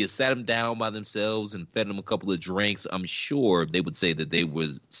 But if you sat them down by themselves and fed them a couple of drinks, I'm sure they would say that they were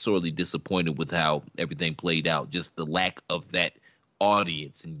sorely disappointed with how everything played out. Just the lack of that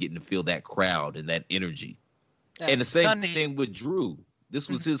audience and getting to feel that crowd and that energy. And the same thing with Drew. This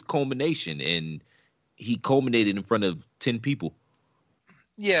was his culmination, and he culminated in front of 10 people.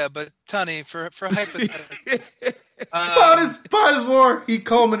 Yeah, but Tony, for hypothetical, Potty's War. He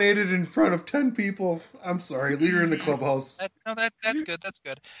culminated in front of 10 people. I'm sorry, leader in the clubhouse. That's good. That's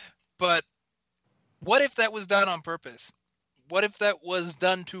good. But what if that was done on purpose? What if that was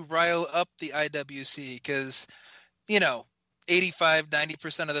done to rile up the IWC? Because,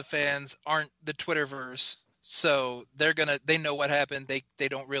 85-90% of the fans aren't the Twitterverse, so they know what happened. They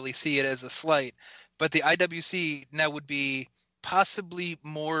don't really see it as a slight. But the IWC now would be possibly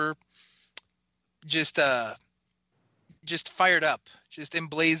more just fired up, just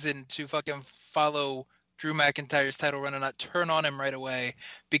emblazoned to fucking follow Drew McIntyre's title run and not turn on him right away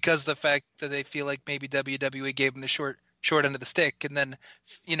because of the fact that they feel like maybe WWE gave him the short end of the stick, and then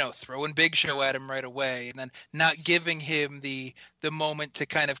throwing Big Show at him right away, and then not giving him the moment to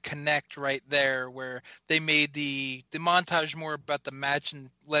kind of connect right there, where they made the montage more about the match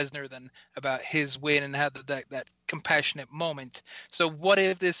and Lesnar than about his win and have that compassionate moment. So what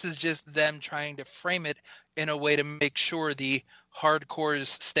if this is just them trying to frame it in a way to make sure the hardcores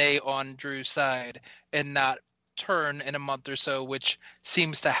stay on Drew's side and not turn in a month or so, which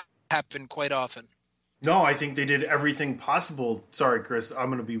seems to happen quite often? No, I think they did everything possible. Sorry, Chris, I'm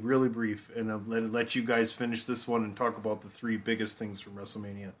going to be really brief, and I'm going to let you guys finish this one and talk about the three biggest things from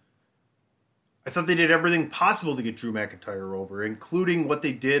WrestleMania. I thought they did everything possible to get Drew McIntyre over, including what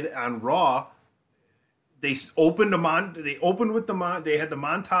they did on Raw. They opened with they had the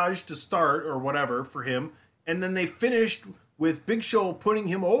montage to start or whatever for him, and then they finished with Big Show putting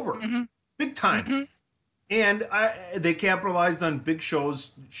him over big time. Mm-hmm. And they capitalized on Big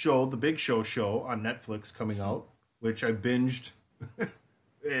Show's show, The Big Show Show on Netflix coming out, which I binged,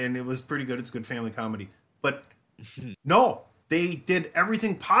 and it was pretty good. It's good family comedy. But no, they did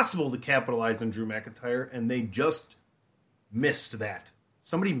everything possible to capitalize on Drew McIntyre, and they just missed that.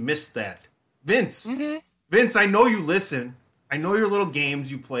 Somebody missed that. Vince, Vince, I know you listen. I know your little games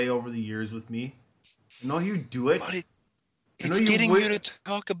you play over the years with me. I know you do it. But it's getting you to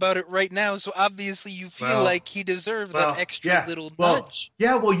talk about it right now, so obviously you feel like he deserved that extra little nudge.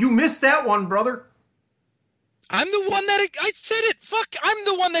 Yeah, well, you missed that one, brother. I'm the one that I said it. Fuck, I'm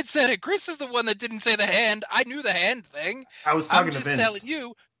the one that said it. Chris is the one that didn't say the hand. I knew the hand thing. I was talking to Vince. I'm just telling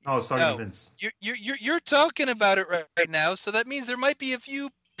you. I was talking to Vince. You're talking about it right now, so that means there might be a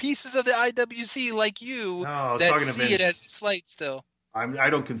few pieces of the IWC like you that see it as a slight still. I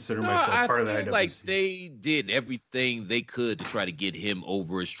don't consider myself part of the IWC. Like they did everything they could to try to get him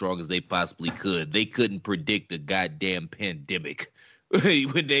over as strong as they possibly could. They couldn't predict a goddamn pandemic.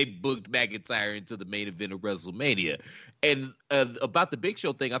 when they booked McIntyre into the main event of WrestleMania. And about the Big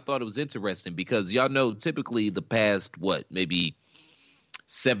Show thing, I thought it was interesting because y'all know typically the past, maybe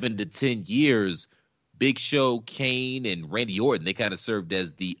 7 to 10 years, Big Show, Kane, and Randy Orton, they kind of served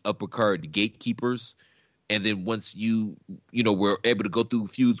as the upper card gatekeepers. And then once you were able to go through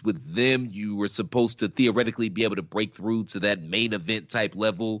feuds with them, you were supposed to theoretically be able to break through to that main event type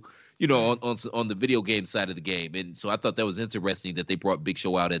level, on the video game side of the game. And so I thought that was interesting that they brought Big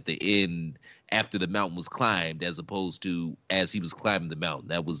Show out at the end after the mountain was climbed, as opposed to as he was climbing the mountain.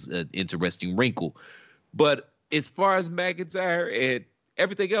 That was an interesting wrinkle. But as far as McIntyre and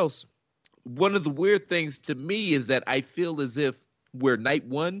everything else, one of the weird things to me is that I feel as if where night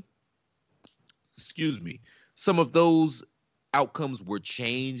one, some of those outcomes were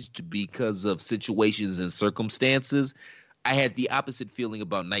changed because of situations and circumstances. I had the opposite feeling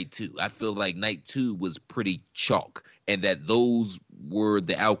about night two. I feel like night two was pretty chalk, and that those were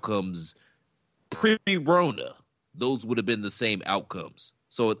the outcomes pre-Rona. Those would have been the same outcomes.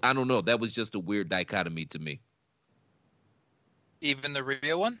 So I don't know. That was just a weird dichotomy to me. Even the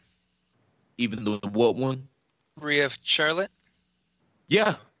Rhea one? Even the what one? Rhea Charlotte?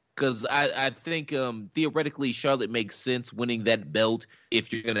 Yeah. Because I think theoretically Charlotte makes sense winning that belt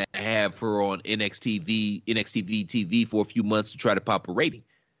if you're going to have her on NXT TV for a few months to try to pop a rating.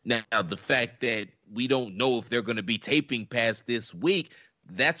 Now, the fact that we don't know if they're going to be taping past this week,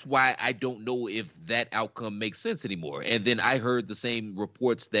 that's why I don't know if that outcome makes sense anymore. And then I heard the same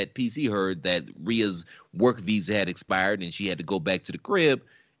reports that PC heard, that Rhea's work visa had expired and she had to go back to the crib.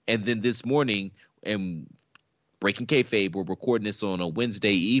 And then this morning, and breaking kayfabe, we're recording this on a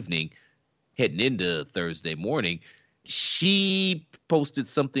Wednesday evening, heading into Thursday morning. She posted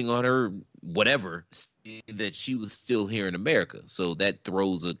something on her whatever that she was still here in America. So that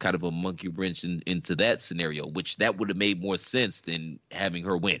throws a kind of a monkey wrench into that scenario, which that would have made more sense than having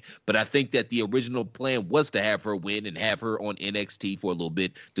her win. But I think that the original plan was to have her win and have her on NXT for a little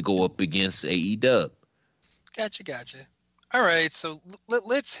bit to go up against AEW. Gotcha. All right, so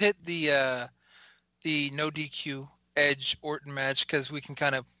let's hit the no DQ Edge Orton match, because we can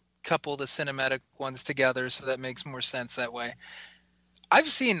kind of couple the cinematic ones together, so that makes more sense that way. I've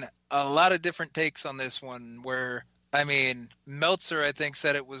seen a lot of different takes on this one where, Meltzer, I think,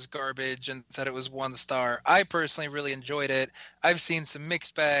 said it was garbage and said it was 1 star. I personally really enjoyed it. I've seen some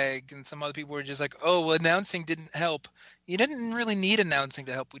mixed bag, and some other people were just like, oh, well, announcing didn't help. You didn't really need announcing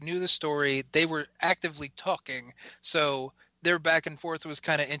to help. We knew the story. They were actively talking. So their back and forth was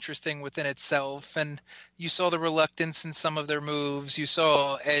kind of interesting within itself. And you saw the reluctance in some of their moves. You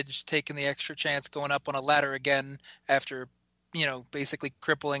saw Edge taking the extra chance going up on a ladder again after, basically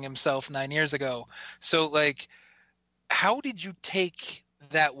crippling himself 9 years ago. So, how did you take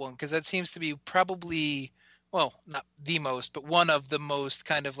that one? Because that seems to be probably, well, not the most, but one of the most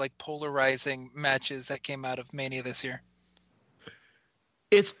kind of polarizing matches that came out of Mania this year.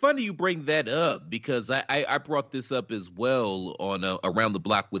 It's funny you bring that up, because I brought this up as well on Around the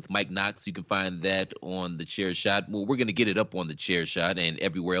Block with Mike Knox. You can find that on the Chair Shot. Well, we're going to get it up on the Chair Shot and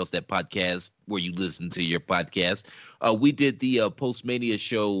everywhere else that podcast where you listen to your podcast. We did the Post-Mania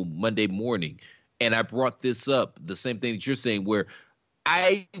show Monday morning, and I brought this up, the same thing that you're saying, where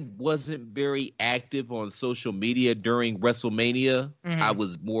I wasn't very active on social media during WrestleMania. Mm-hmm. I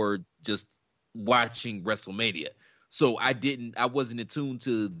was more just watching WrestleMania. So I wasn't in tune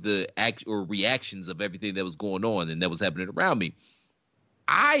to the act or reactions of everything that was going on and that was happening around me.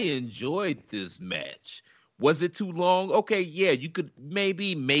 I enjoyed this match. Was it too long? Okay, yeah, you could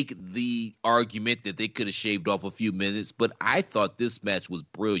maybe make the argument that they could have shaved off a few minutes, but I thought this match was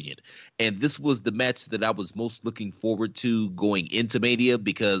brilliant. And this was the match that I was most looking forward to going into Mania,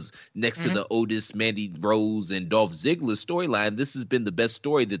 because next to the Otis, Mandy Rose, and Dolph Ziggler storyline, this has been the best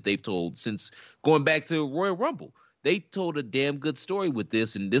story that they've told since going back to Royal Rumble. They told a damn good story with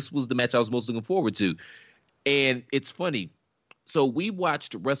this, and this was the match I was most looking forward to. And it's funny. So we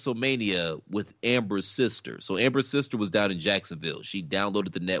watched WrestleMania with Amber's sister. So Amber's sister was down in Jacksonville. She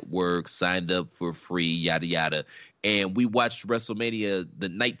downloaded the network, signed up for free, yada, yada. And we watched WrestleMania the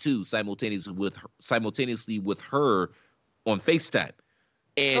night two simultaneously with her on FaceTime.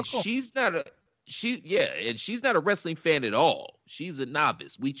 And she's not a wrestling fan at all. She's a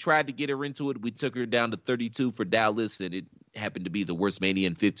novice. We tried to get her into it. We took her down to 32 for Dallas, and it happened to be the worst Mania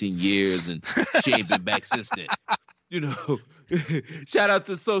in 15 years, and she ain't been back since then. Shout out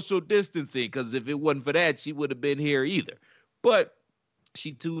to social distancing, because if it wasn't for that, she would have been here either. But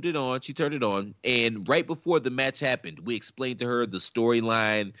she turned it on, and right before the match happened, we explained to her the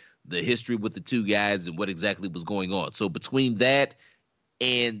storyline, the history with the two guys, and what exactly was going on. So between that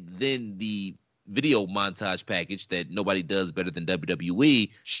and then the video montage package that nobody does better than WWE,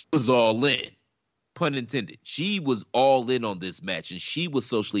 she was all in. Pun intended. She was all in on this match, and she was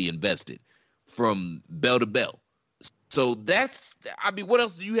socially invested from bell to bell. So what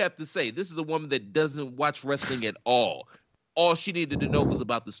else do you have to say? This is a woman that doesn't watch wrestling at all. All she needed to know was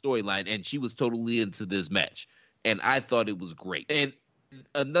about the storyline, and she was totally into this match. And I thought it was great. And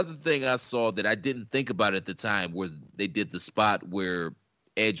another thing I saw that I didn't think about at the time was they did the spot where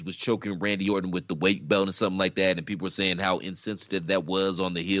Edge was choking Randy Orton with the weight belt and something like that, and people were saying how insensitive that was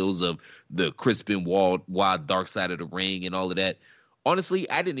on the heels of the Chris Benoit Dark Side of the Ring and all of that. Honestly,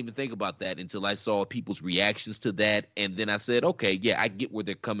 I didn't even think about that until I saw people's reactions to that, and then I said, okay, yeah, I get where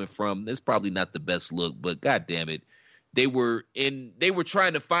they're coming from. It's probably not the best look, but God damn it, they were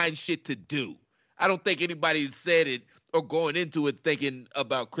trying to find shit to do. I don't think anybody said it or going into it thinking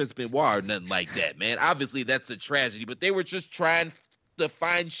about Chris Benoit or nothing like that, man. Obviously, that's a tragedy, but they were just trying to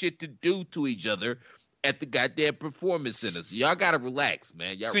find shit to do to each other at the goddamn performance center. So y'all gotta relax,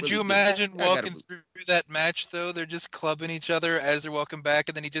 man. Could you imagine walking through that match though? They're just clubbing each other as they're walking back,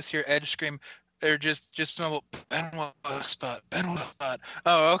 and then you just hear Edge scream. They're just Benoit spot.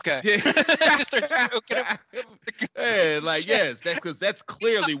 Oh, okay. Yeah. Just start stroking him. Yeah, like yes, that's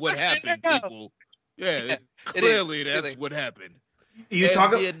clearly what happened, people. Yeah, clearly that's what happened.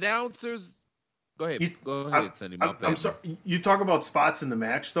 The announcers. Go ahead, Sonny. I'm sorry. You talk about spots in the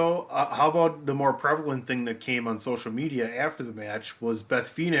match, though. How about the more prevalent thing that came on social media after the match was Beth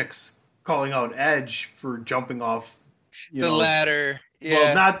Phoenix calling out Edge for jumping off the ladder.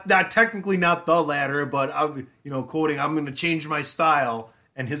 Yeah. Well, not technically not the ladder, but quoting, "I'm going to change my style,"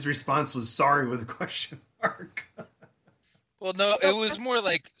 and his response was "sorry" with a question mark. Well, no, it was more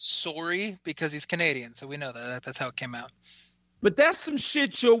like sorry because he's Canadian, so we know that's how it came out. But that's some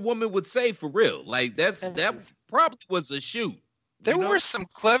shit your woman would say for real. Like that probably was a shoot. There were some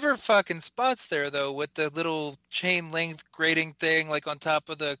clever fucking spots there though, with the little chain length grating thing like on top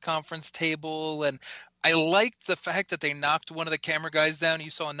of the conference table, and I liked the fact that they knocked one of the camera guys down.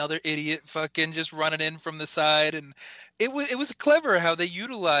 You saw another idiot fucking just running in from the side, and it was clever how they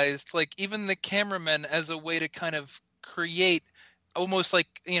utilized like even the cameramen as a way to kind of create almost like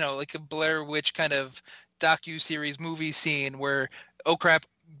like a Blair Witch kind of docu-series movie scene where, oh crap,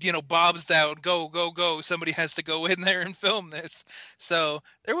 Bob's down, go, somebody has to go in there and film this. So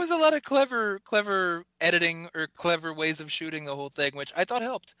there was a lot of clever editing or clever ways of shooting the whole thing, which I thought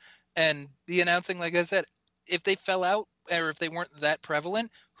helped. And the announcing, like I said, if they fell out or if they weren't that prevalent,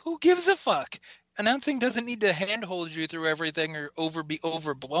 who gives a fuck? Announcing doesn't need to handhold you through everything or be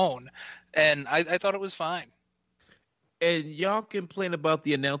overblown. And I thought it was fine. And y'all complain about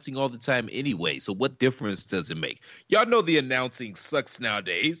the announcing all the time anyway. So what difference does it make? Y'all know the announcing sucks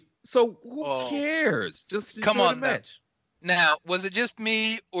nowadays. So who cares? Just enjoy the match. Now, was it just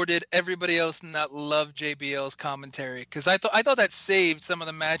me or did everybody else not love JBL's commentary? Because I thought that saved some of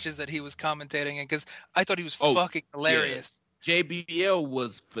the matches that he was commentating in, because I thought he was fucking hilarious. Yeah. JBL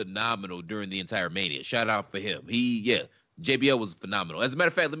was phenomenal during the entire Mania. Shout out for him. JBL was phenomenal. As a matter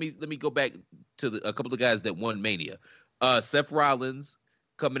of fact, let me go back to a couple of guys that won Mania. Seth Rollins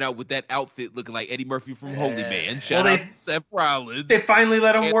coming out with that outfit looking like Eddie Murphy from Holy Man. Shout out to Seth Rollins. They finally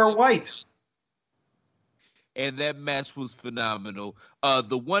let him wear white. And that match was phenomenal.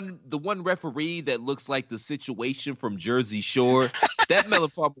 The one referee that looks like the Situation from Jersey Shore, that Melon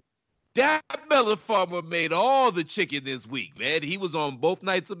Farmer made all the chicken this week, man. He was on both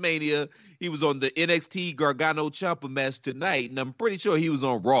nights of Mania. He was on the NXT Gargano Ciampa match tonight, and I'm pretty sure he was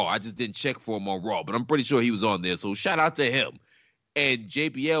on Raw. I just didn't check for him on Raw, but I'm pretty sure he was on there. So shout out to him. And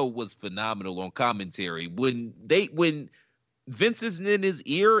JBL was phenomenal on commentary. When Vince isn't in his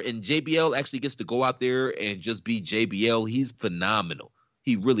ear and JBL actually gets to go out there and just be JBL, he's phenomenal.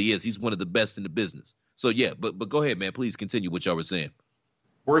 He really is. He's one of the best in the business. So yeah, but go ahead, man. Please continue what y'all were saying.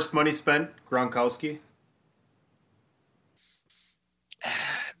 Worst money spent, Gronkowski?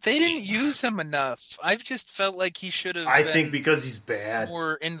 They didn't use him enough. I've just felt like he should have. I think because he's bad.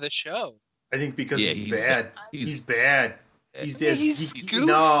 More in the show. I think because he's bad. He's bad. He's goofy.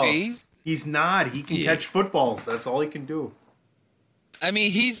 No, he's not. He can catch footballs. That's all he can do. I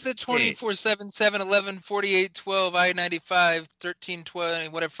mean, he's the 24/7, 7-11, 48-12, I-95,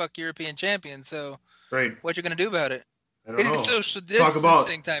 13-20, whatever fuck European champion. So, right. What you gonna do about it? I don't know. Social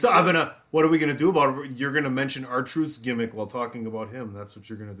distancing time. So what are we gonna do about it? You're gonna mention R-Truth's gimmick while talking about him. That's what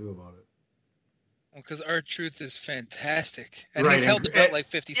you're gonna do about it. Well, because R-Truth is fantastic, and he's held the belt like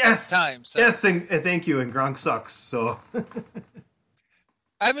 57 times. So. Yes, and thank you. And Gronk sucks. So.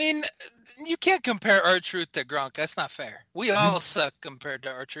 I mean, you can't compare R-Truth to Gronk. That's not fair. We all suck compared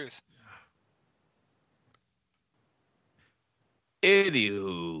to R-Truth.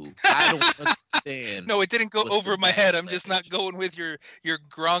 Anywho, I understand. No, it didn't go over my head. I'm just not going with your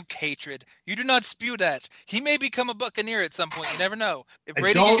Gronk hatred. You do not spew that. He may become a Buccaneer at some point. You never know. If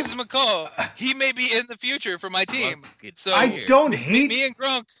Brady gives him a call, he may be in the future for my team. So I don't hate me and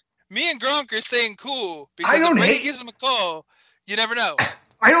Gronk are staying cool because if Brady gives him a call, you never know.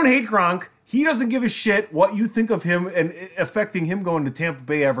 I don't hate Gronk. He doesn't give a shit what you think of him and affecting him going to Tampa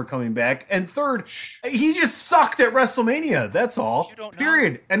Bay ever coming back. And third, he just sucked at WrestleMania. That's all.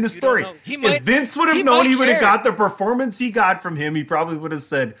 Period. End of story. If Vince would have known he would have got the performance he got from him, he probably would have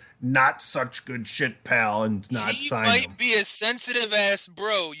said, "Not such good shit, pal," and not signed him. He might be a sensitive ass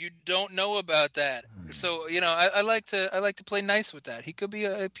bro. You don't know about that. So I like to play nice with that. He could be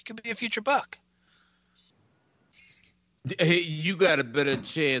a future Buck. Hey, you got a better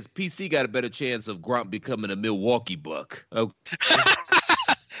chance. PC got a better chance of Gronk becoming a Milwaukee Buck. Okay.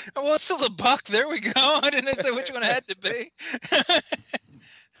 Well, it's still a Buck. There we go. I didn't say which one it had to be.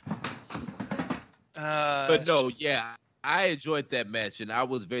 But no, yeah, I enjoyed that match, and I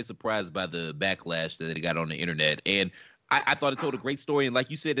was very surprised by the backlash that it got on the internet. And I thought it told a great story. And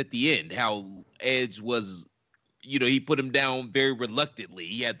like you said at the end, how Edge was, he put him down very reluctantly.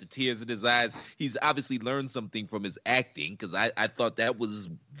 He had the tears in his eyes. He's obviously learned something from his acting, because I thought that was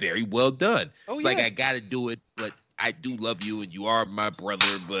very well done. It's like, I got to do it, but I do love you, and you are my brother,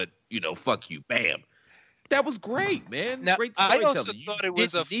 but, fuck you. Bam. That was great, man. Now, great I also thought it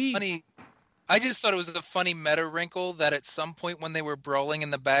was funny... I just thought it was a funny meta wrinkle that at some point when they were brawling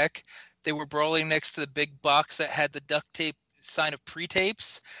in the back, they were brawling next to the big box that had the duct tape sign of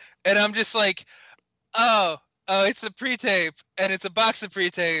pre-tapes. And I'm just like, oh, it's a pre-tape, and it's a box of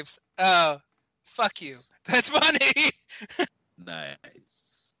pre-tapes. Oh, fuck you. That's funny.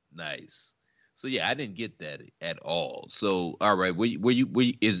 Nice. So yeah, I didn't get that at all. So all right,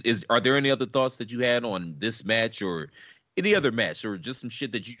 are there any other thoughts that you had on this match or any other match, or just some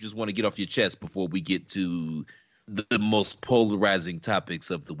shit that you just want to get off your chest before we get to the most polarizing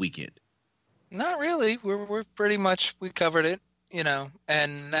topics of the weekend? Not really. We're pretty much, we covered it.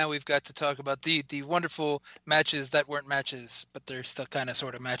 And now we've got to talk about the wonderful matches that weren't matches, but they're still kind of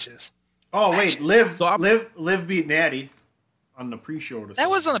sort of matches. Oh, wait, Liv beat Natty on the pre-show. That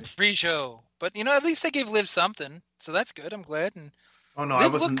was on the pre-show, but at least they gave Liv something, so that's good. I'm glad. And I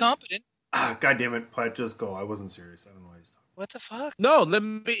wasn't. Looked competent. God damn it, Platt, just go. I wasn't serious. I don't know why he's talking. What the fuck?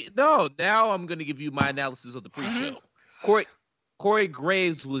 Now I'm gonna give you my analysis of the pre-show. Corey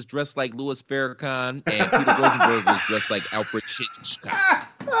Graves was dressed like Louis Farrakhan, and Peter Rosenberg was dressed like Alfred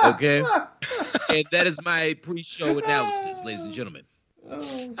Hitchcock. Okay? And that is my pre-show analysis, ladies and gentlemen. I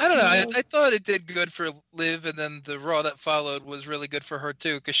don't know. I thought it did good for Liv, and then the Raw that followed was really good for her,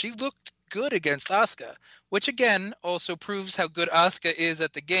 too, because she looked good against Asuka, which, again, also proves how good Asuka is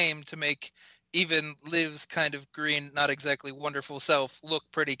at the game to make even Liv's kind of green, not exactly wonderful self look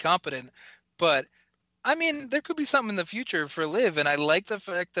pretty competent. But I mean, there could be something in the future for Liv, and I like the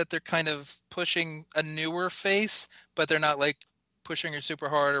fact that they're kind of pushing a newer face, but they're not like pushing her super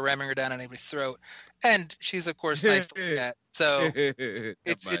hard or ramming her down anybody's throat. And she's, of course, nice to look at. So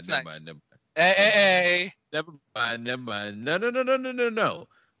it's nice. Hey. Never mind. No.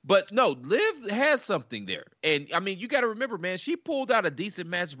 But no, Liv has something there. And I mean, you got to remember, man, she pulled out a decent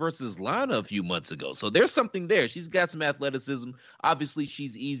match versus Lana a few months ago. So there's something there. She's got some athleticism. Obviously,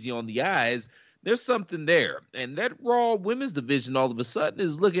 she's easy on the eyes. There's something there. And that Raw women's division all of a sudden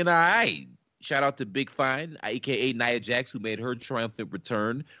is looking all right. Shout out to Big Fine, a.k.a. Nia Jax, who made her triumphant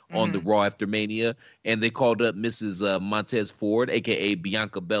return on the Raw after Mania. And they called up Mrs. Montez Ford, a.k.a.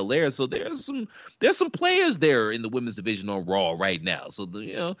 Bianca Belair. So there's some players there in the women's division on Raw right now. So,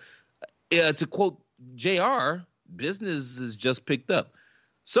 to quote JR, business is just picked up.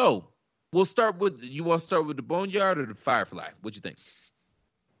 So we'll start with, you want to start with the Boneyard or the Firefly? What you think?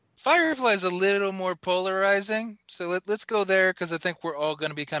 Firefly is a little more polarizing, so let's go there because I think we're all going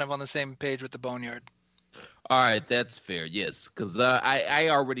to be kind of on the same page with the Boneyard. All right, that's fair, yes, because I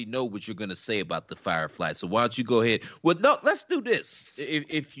already know what you're going to say about the Firefly, so why don't you go ahead? Well, no, let's do this,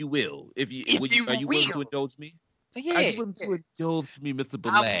 if you will. Are you willing to indulge me? Yeah. Are you willing to indulge me, Mr.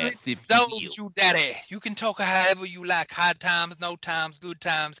 Belaz? Indulge you, Daddy. You can talk however you like, hard times, no times, good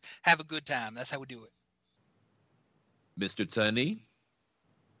times, have a good time. That's how we do it. Mr. Tunney?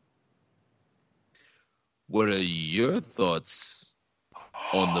 What are your thoughts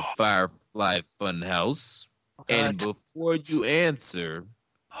on the Firefly Funhouse? And before you answer,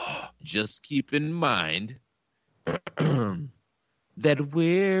 just keep in mind that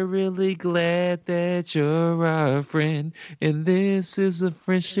we're really glad that you're our friend, and this is a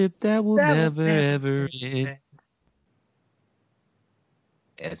friendship that will never, ever end.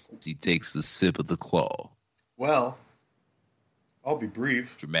 As he takes a sip of the claw. Well, I'll be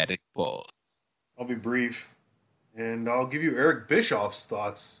brief. Dramatic pause. I'll be brief, and I'll give you Eric Bischoff's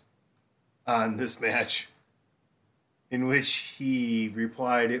thoughts on this match, in which he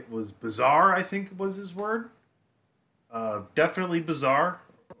replied it was bizarre, I think was his word. Definitely bizarre,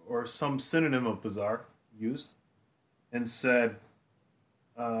 or some synonym of bizarre used, and said,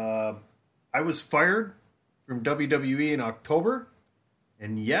 I was fired from WWE in October,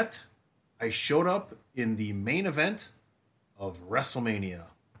 and yet I showed up in the main event of WrestleMania.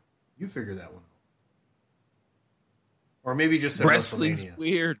 You figure that one out. Or maybe just said wrestling's WrestleMania.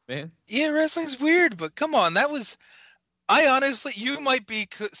 Weird, man. Yeah, wrestling's weird, but come on, I honestly, you might be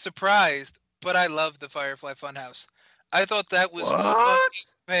surprised, but I love the Firefly Funhouse. I thought that was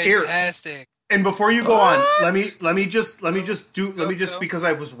fantastic. Here. And before you go on, let me just because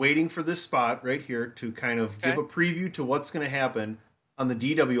I was waiting for this spot right here to kind of give a preview to what's going to happen on the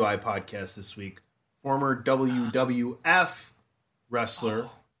DWI podcast this week. Former WWF wrestler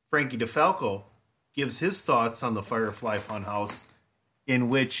Frankie DeFalco gives his thoughts on the Firefly Funhouse, in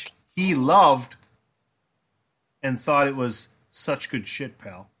which he loved and thought it was such good shit,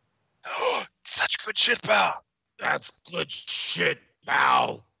 pal. Such good shit, pal. That's good shit,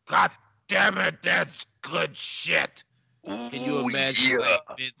 pal. God damn it, that's good shit. Can you imagine?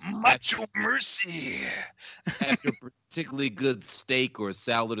 Yeah. Macho Mercy. After a particularly good steak or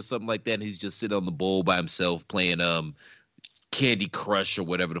salad or something like that, and he's just sitting on the bowl by himself playing Candy Crush or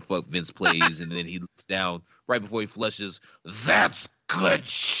whatever the fuck Vince plays, and then he looks down right before he flushes. That's good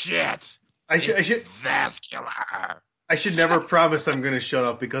shit. I should vascular. I should never promise I'm going to shut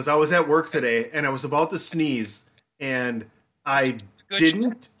up, because I was at work today and I was about to sneeze and I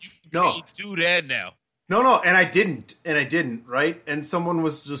didn't. No, you do that now. No, and I didn't, right? And someone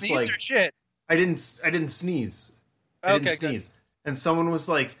was just sneeze like, or shit? I didn't sneeze. I didn't sneeze. Good. And someone was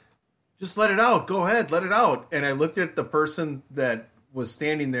like, just let it out. Go ahead, let it out. And I looked at the person that was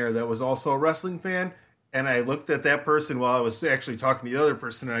standing there that was also a wrestling fan, and I looked at that person while I was actually talking to the other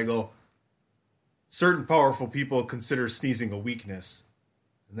person, and I go, certain powerful people consider sneezing a weakness.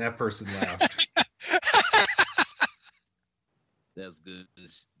 And that person laughed. That's good.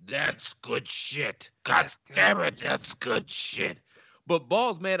 That's good shit. God damn it, that's good shit. But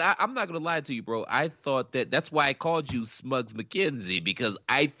Balls, man, I'm not gonna lie to you, bro. I thought that's why I called you Smugs McKenzie, because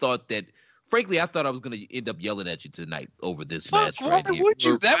I thought that, frankly, I thought I was gonna end up yelling at you tonight over this match. Why right would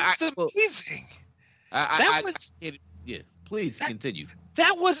here. you? That was amazing. Yeah, please continue.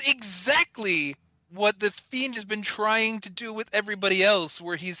 That was exactly what the Fiend has been trying to do with everybody else,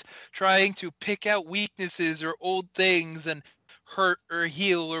 where he's trying to pick out weaknesses or old things and hurt or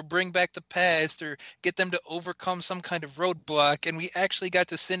heal or bring back the past or get them to overcome some kind of roadblock. And we actually got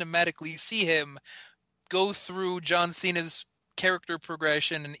to cinematically see him go through John Cena's character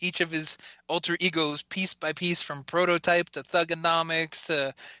progression and each of his alter egos piece by piece, from Prototype to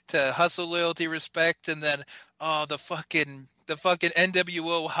Thugonomics to Hustle, Loyalty, Respect, and then the fucking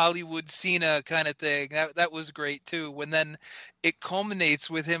NWO Hollywood Cena kind of thing. That was great too. When then it culminates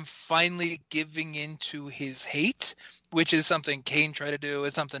with him finally giving into his hate, which is something Kane tried to do,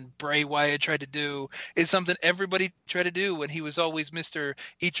 it's something Bray Wyatt tried to do, it's something everybody tried to do when he was always Mr.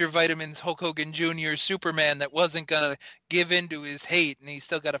 Eat Your Vitamins Hulk Hogan Jr. Superman that wasn't going to give in to his hate, and he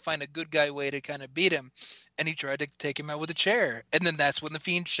still got to find a good guy way to kind of beat him. And he tried to take him out with a chair. And then that's when the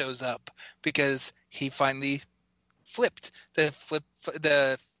Fiend shows up, because he finally flipped.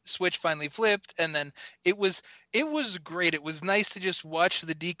 The switch finally flipped, and then it was great. It was nice to just watch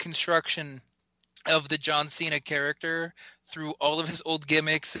the deconstruction of the John Cena character through all of his old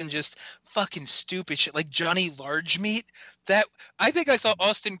gimmicks and just fucking stupid shit like Johnny Large Meat. That I think I saw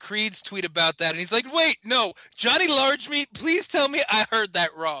Austin Creed's tweet about that, and he's like, wait, no, Johnny Large Meat, please tell me I heard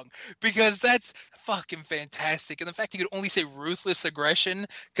that wrong, because that's fucking fantastic. And the fact he could only say ruthless aggression,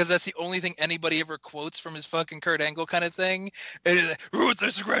 because that's the only thing anybody ever quotes from his fucking Kurt Angle kind of thing. And it's like,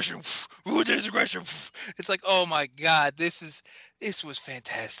 ruthless aggression. It's like, oh my God, this was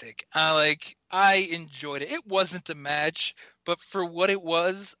fantastic. I enjoyed it. It wasn't a match, but for what it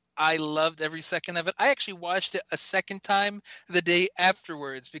was, I loved every second of it. I actually watched it a second time the day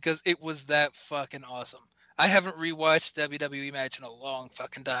afterwards because it was that fucking awesome. I haven't rewatched WWE match in a long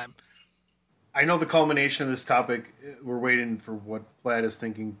fucking time. I know the culmination of this topic, we're waiting for what Platt is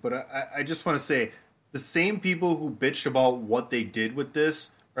thinking, but I just want to say, the same people who bitched about what they did with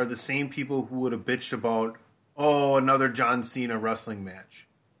this are the same people who would have bitched about, another John Cena wrestling match.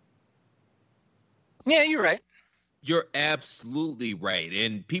 Yeah, you're right. You're absolutely right.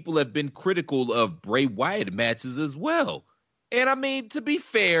 And people have been critical of Bray Wyatt matches as well. And I mean, to be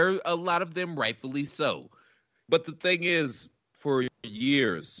fair, a lot of them rightfully so. But the thing is, for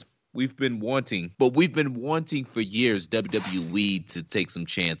years, we've been wanting for years WWE to take some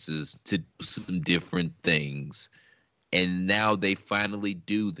chances to do some different things. And now they finally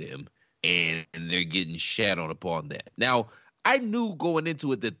do them, and they're getting shat on upon that. Now, I knew going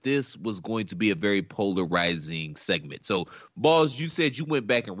into it that this was going to be a very polarizing segment. So, Balls, you said you went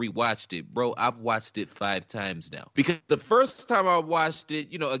back and rewatched it. Bro, I've watched it 5 times now. Because the first time I watched it,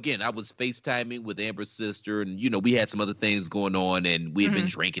 again, I was FaceTiming with Amber's sister, and, we had some other things going on, and we had been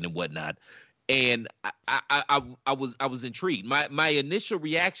drinking and whatnot. And I was intrigued. My initial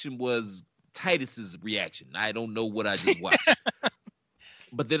reaction was Titus's reaction. I don't know what I just watched.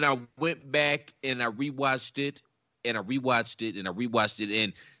 But then I went back and I rewatched it. And I rewatched it,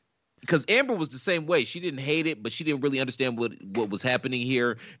 and because Amber was the same way. She didn't hate it, but she didn't really understand what was happening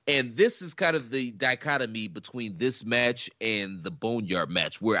here. And this is kind of the dichotomy between this match and the Boneyard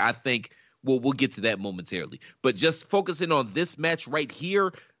match, where I think, we'll get to that momentarily. But just focusing on this match right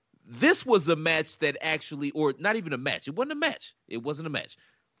here, this was a match that actually, or not even a match. It wasn't a match.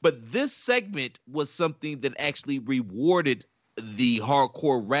 But this segment was something that actually rewarded the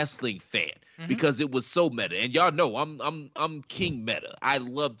hardcore wrestling fan. Because it was so meta, and y'all know I'm king meta. I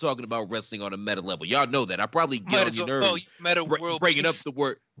love talking about wrestling on a meta level. Y'all know that. I probably get on your nerves bringing up the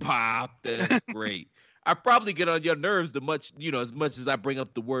word pop. That's great. I probably get on your nerves as much as I bring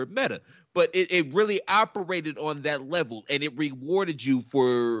up the word meta. But it really operated on that level, and it rewarded you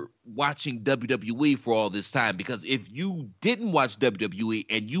for watching WWE for all this time. Because if you didn't watch WWE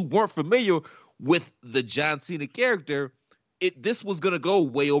and you weren't familiar with the John Cena character, this was going to go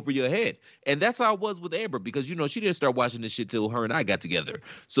way over your head. And that's how it was with Amber, because, she didn't start watching this shit till her and I got together.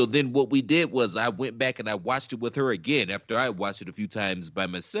 So then what we did was I went back and I watched it with her again after I watched it a few times by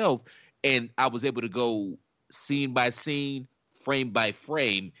myself. And I was able to go scene by scene, frame by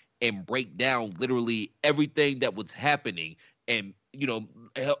frame, and break down literally everything that was happening and,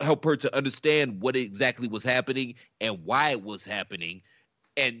 help her to understand what exactly was happening and why it was happening.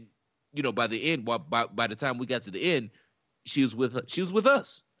 And, by the end, by the time we got to the end, she was with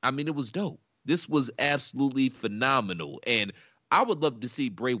us. I mean, it was dope. This was absolutely phenomenal. And I would love to see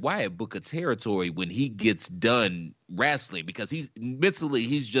Bray Wyatt book a territory when he gets done wrestling, because he's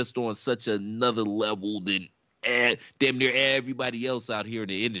just on such another level than damn near everybody else out here in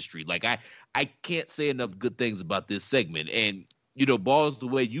the industry. Like, I can't say enough good things about this segment. And, Balls, the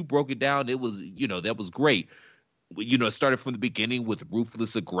way you broke it down, it was, that was great. It started from the beginning with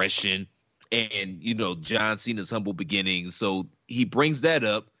ruthless aggression and, John Cena's humble beginnings. So he brings that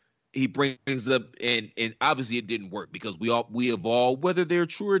up. He brings up, and obviously it didn't work, because we have all, whether they're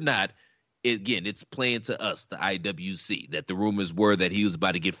true or not, again, it's playing to us, the IWC, that the rumors were that he was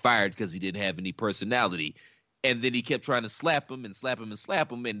about to get fired because he didn't have any personality. And then he kept trying to slap him, and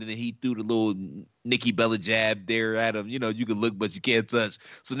then he threw the little Nikki Bella jab there at him. You can look, but you can't touch.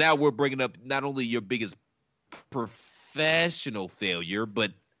 So now we're bringing up not only your biggest professional failure,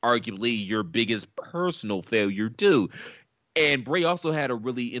 but arguably your biggest personal failure too. And Bray also had a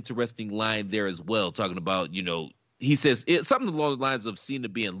really interesting line there as well, talking about, he says something along the lines of Cena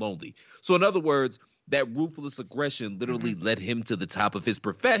being lonely. So in other words, that ruthless aggression literally led him to the top of his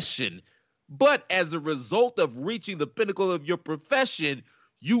profession. But as a result of reaching the pinnacle of your profession,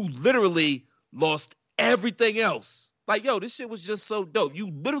 you literally lost everything else. Like, this shit was just so dope.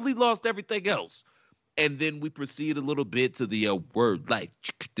 You literally lost everything else. And then we proceed a little bit to the word, like,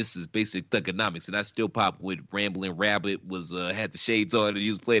 this is basic thugonomics. And I still pop with Ramblin' Rabbit had the shades on and he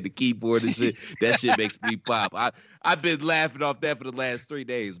was playing the keyboard and shit. That shit makes me pop. I've been laughing off that for the last 3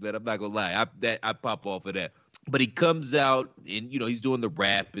 days, man. I'm not going to lie. I pop off of that. But he comes out and, he's doing the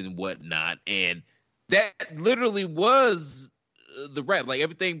rap and whatnot. And that literally was the rap. Like,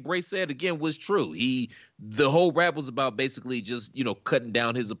 everything Bray said, again, was true. The whole rap was about basically just, cutting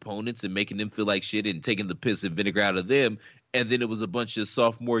down his opponents and making them feel like shit and taking the piss and vinegar out of them. And then it was a bunch of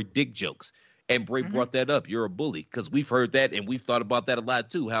sophomore dick jokes. And Bray brought that up. You're a bully. Because we've heard that, and we've thought about that a lot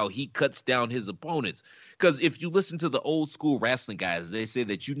too, how he cuts down his opponents. Because if you listen to the old school wrestling guys, they say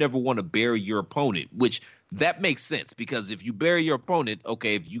that you never want to bury your opponent, which that makes sense. Because if you bury your opponent,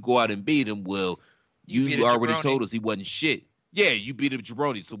 okay, if you go out and beat him, well, you already told us he wasn't shit. Yeah, you beat him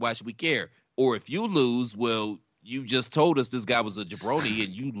jabroni, so why should we care? Or if you lose, well, you just told us this guy was a jabroni and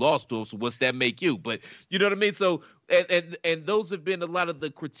you lost to him, so what's that make you? But you know what I mean? So, and those have been a lot of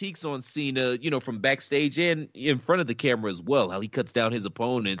the critiques on Cena, from backstage and in front of the camera as well, how he cuts down his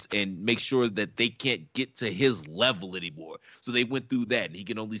opponents and makes sure that they can't get to his level anymore. So they went through that, and he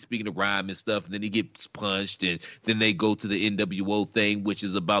can only speak in the rhyme and stuff, and then he gets punched, and then they go to the NWO thing, which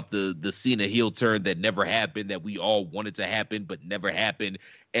is about the Cena heel turn that never happened, that we all wanted to happen, but never happened,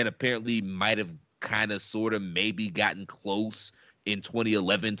 and apparently might have kind of sort of maybe gotten close in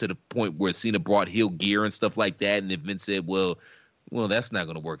 2011 to the point where Cena brought heel gear and stuff like that. And then Vince said, well, that's not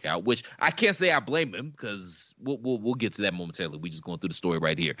going to work out, which I can't say I blame him because we'll get to that momentarily. We're just going through the story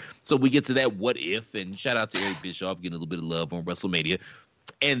right here. So we get to that what if, and shout out to Eric Bischoff getting a little bit of love on WrestleMania.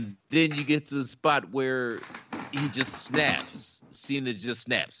 And then you get to the spot where he just snaps. Cena just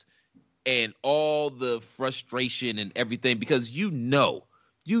snaps. And all the frustration and everything, because you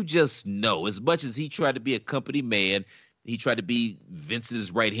just know, as much as he tried to be a company man, he tried to be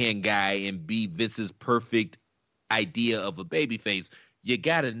Vince's right-hand guy and be Vince's perfect idea of a babyface. You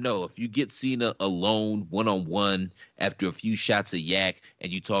got to know, if you get Cena alone, one-on-one, after a few shots of yak,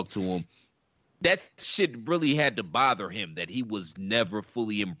 and you talk to him, that shit really had to bother him, that he was never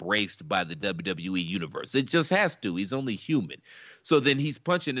fully embraced by the WWE universe. It just has to. He's only human. So then he's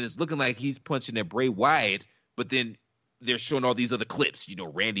punching, and it's looking like he's punching at Bray Wyatt, but then they're showing all these other clips,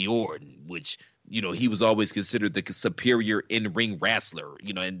 Randy Orton, which, he was always considered the superior in-ring wrestler,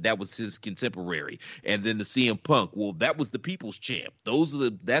 and that was his contemporary. And then the CM Punk, well, that was the people's champ.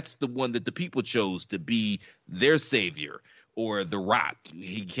 That's the one that the people chose to be their savior. Or The Rock,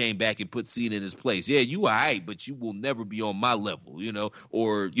 he came back and put Cena in his place. Yeah, you all right, but you will never be on my level,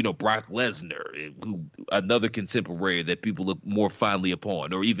 Or, Brock Lesnar, who another contemporary that people look more fondly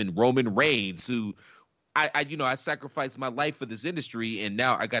upon. Or even Roman Reigns, who I sacrificed my life for this industry, and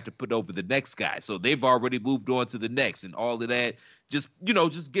now I got to put over the next guy. So they've already moved on to the next, and all of that, just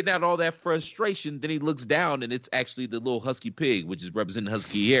getting out all that frustration. Then he looks down, and it's actually the little husky pig, which is representing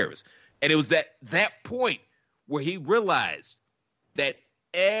Husky Harris. And it was that point where he realized that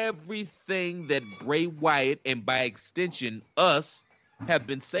everything that Bray Wyatt, and by extension us, have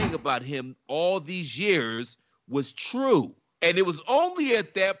been saying about him all these years was true. And it was only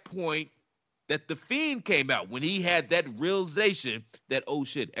at that point that The Fiend came out, when he had that realization that, oh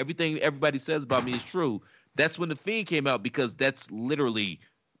shit, everything everybody says about me is true. That's when The Fiend came out, because that's literally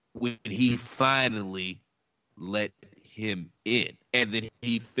when he finally let him in, and then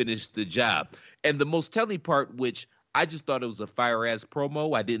he finished the job. And the most telling part, which I just thought it was a fire ass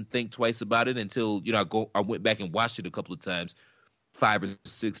promo, I didn't think twice about it until I went back and watched it a couple of times, 5 or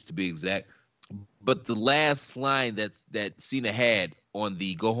 6 to be exact. But the last line that Cena had on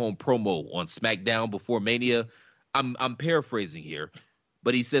the go home promo on SmackDown before Mania, I'm paraphrasing here,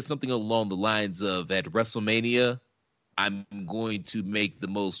 but he said something along the lines of, at WrestleMania, I'm going to make the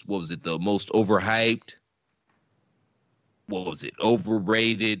most overhyped,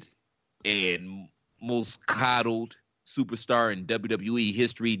 overrated, and most coddled superstar in WWE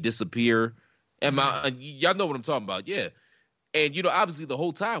history disappear. And y'all know what I'm talking about, yeah. And, obviously the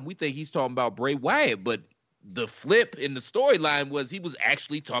whole time we think he's talking about Bray Wyatt, but the flip in the storyline was he was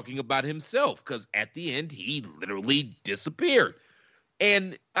actually talking about himself, because at the end, he literally disappeared.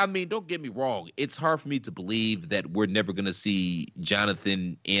 And, I mean, don't get me wrong. It's hard for me to believe that we're never going to see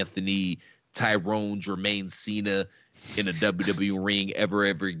Jonathan, Anthony, Tyrone, Jermaine Cena in a WWE ring ever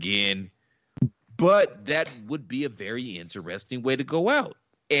again. But that would be a very interesting way to go out.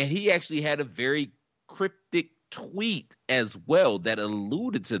 And he actually had a very cryptic tweet as well that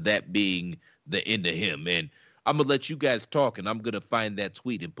alluded to that being the end of him. And I'm going to let you guys talk, and I'm going to find that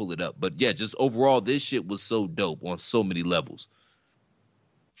tweet and pull it up. But yeah, just overall, this shit was so dope on so many levels.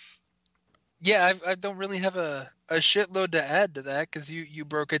 Yeah, I don't really have a shitload to add to that, because you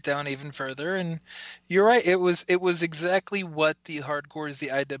broke it down even further, and you're right. It was exactly what the hardcores, the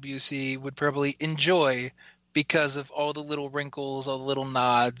IWC, would probably enjoy, because of all the little wrinkles, all the little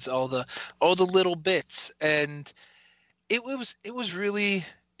nods, all the little bits, and it was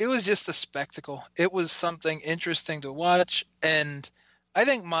just a spectacle. It was something interesting to watch, and I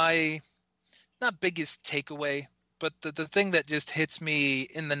think my not biggest takeaway, but the thing that just hits me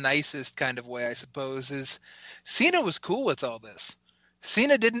in the nicest kind of way, I suppose, is Cena was cool with all this.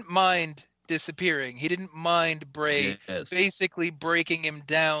 Cena didn't mind disappearing. He didn't mind Bray basically breaking him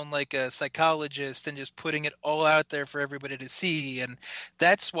down like a psychologist and just putting it all out there for everybody to see. And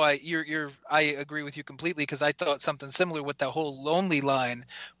that's why I agree with you completely, because I thought something similar with that whole lonely line,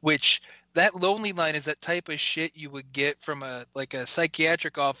 which that lonely line is that type of shit you would get from a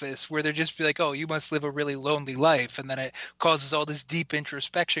psychiatric office, where they're just be like, oh, you must live a really lonely life. And then it causes all this deep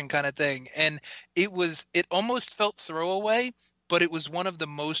introspection kind of thing. And it almost felt throwaway, but it was one of the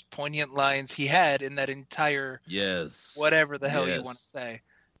most poignant lines he had in that entire whatever the hell you want to say.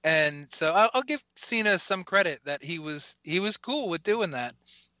 And so I'll give Cena some credit that he was cool with doing that.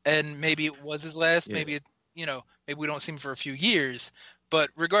 And maybe it was his last, maybe maybe we don't see him for a few years, but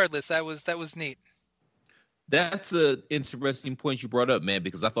regardless, that was neat. That's an interesting point you brought up, man,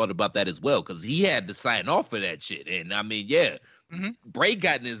 because I thought about that as well, because he had to sign off for that shit. And I mean, Bray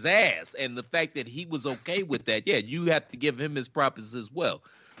got in his ass, and the fact that he was okay with that, yeah, you have to give him his props as well.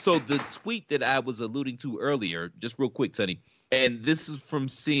 So the tweet that I was alluding to earlier, just real quick, Sonny, and this is from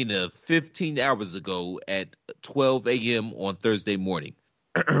Cena 15 hours ago at 12 a.m. on Thursday morning.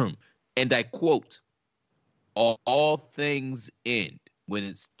 And I quote, all things end. When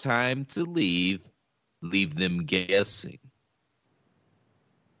it's time to leave them guessing.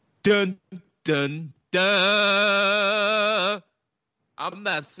 Dun, dun, dun. I'm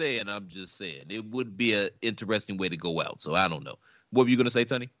not saying, I'm just saying. It would be an interesting way to go out, so I don't know. What were you going to say,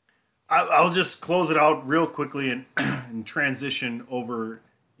 Tony? I'll just close it out real quickly and transition over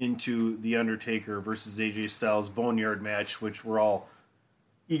into The Undertaker versus AJ Styles Boneyard match, which we're all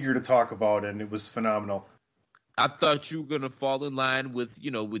eager to talk about, and it was phenomenal. I thought you were going to fall in line with,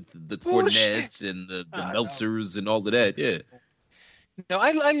 with the Cornettes and the Meltzers and all of that, yeah. No,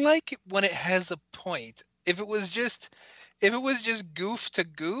 I like it when it has a point. If it was just goof to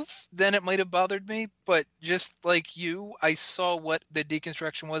goof, then it might have bothered me. But just like you, I saw what the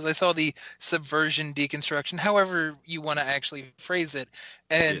deconstruction was. I saw the subversion deconstruction, however you want to actually phrase it.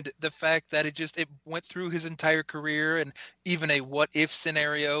 And the fact that it went through his entire career, and even a what if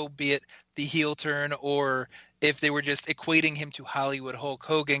scenario, be it the heel turn, or if they were just equating him to Hollywood Hulk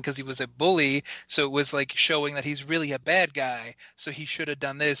Hogan because he was a bully. So it was like showing that he's really a bad guy. So he should have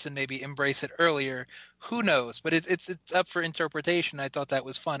done this and maybe embrace it earlier. Who knows? But it's up for interpretation. I thought that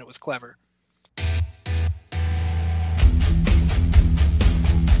was fun. It was clever.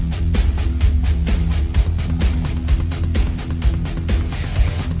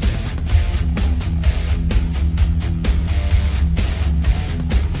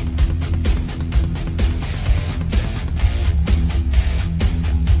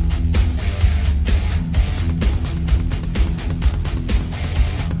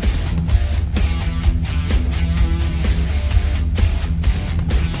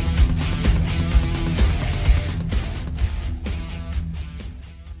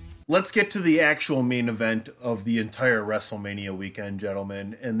 Let's get to the actual main event of the entire WrestleMania weekend,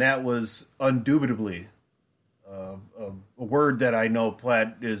 gentlemen, and that was undoubtedly a word that I know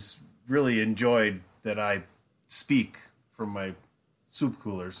Platt is really enjoyed that I speak from my soup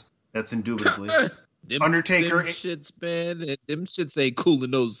coolers. That's indubitably. Undertaker. Them shits, man. Them shits ain't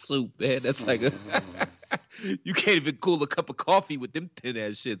cooling no soup, man. That's like you can't even cool a cup of coffee with them thin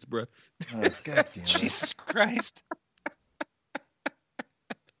ass shits, bro. Oh, God damn it. Jesus Christ.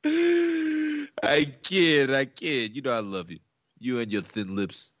 I kid. You know I love you. You and your thin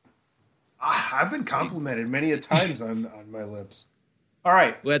lips. I've been complimented many a times on my lips. All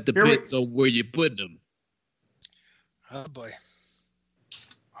right. Well, at the bits on where you're putting them. Oh, boy.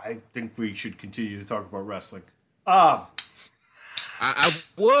 I think we should continue to talk about wrestling. I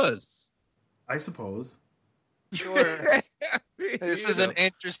was. I suppose. Sure. This is an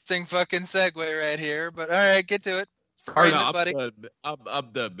interesting fucking segue right here, but all right, get to it.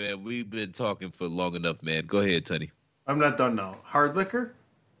 I'm done, man. We've been talking for long enough, man. Go ahead, Tony. I'm not done now. Hard liquor?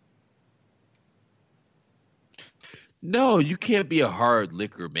 No, you can't be a hard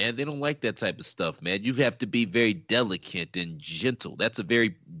liquor, man. They don't like that type of stuff, man. You have to be very delicate and gentle. That's a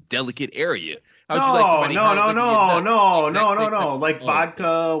very delicate area. No. Like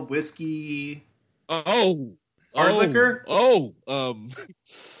vodka, whiskey. Hard liquor?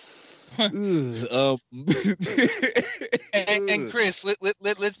 And Chris,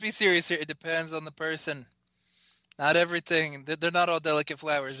 let's be serious here. It depends on the person. Not everything. They're not all delicate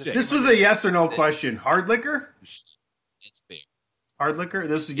flowers. This was a yes or no question. Hard liquor? It's fair. Hard liquor?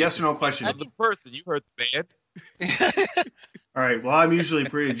 This is a yes or no question. I'm the person. You heard the band. All right. Well, I'm usually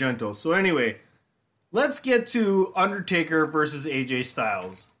pretty gentle. So anyway, let's get to Undertaker versus AJ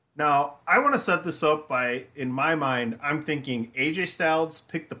Styles. Now, I want to set this up by, in my mind, I'm thinking AJ Styles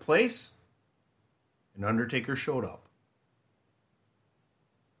picked the place and Undertaker showed up.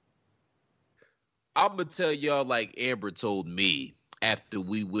 I'm going to tell y'all like Amber told me after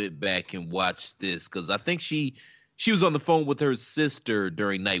we went back and watched this, because I think she was on the phone with her sister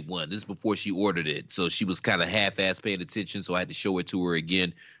during night one. This is before she ordered it. So she was kind of half-ass paying attention, so I had to show it to her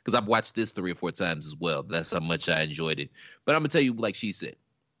again, because I've watched this 3 or 4 times as well. That's how much I enjoyed it. But I'm going to tell you like she said.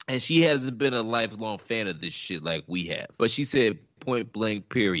 And she hasn't been a lifelong fan of this shit like we have. But she said, point blank,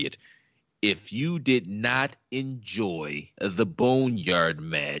 period, if you did not enjoy the Boneyard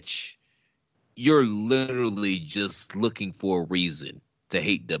match, you're literally just looking for a reason to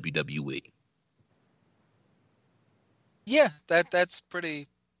hate WWE. Yeah, that's pretty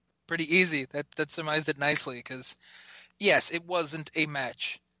easy. That summarized it nicely because, yes, it wasn't a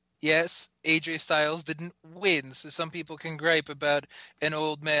match. yes, AJ Styles didn't win, so some people can gripe about an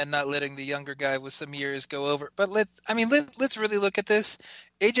old man not letting the younger guy with some years go over. But let's really look at this.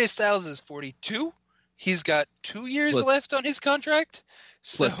 AJ Styles is 42. He's got 2 years left on his contract.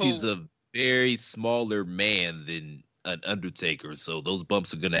 Plus, he's a very smaller man than an Undertaker, so those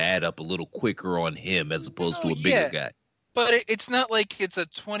bumps are going to add up a little quicker on him as opposed to a bigger guy. But it's not like it's a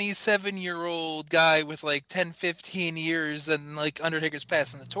 27-year-old guy with like 10, 15 years and like Undertaker's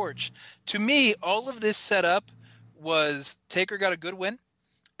passing the torch. To me, all of this setup was Taker got a good win.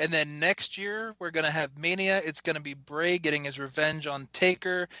 And then next year, we're going to have Mania. It's going to be Bray getting his revenge on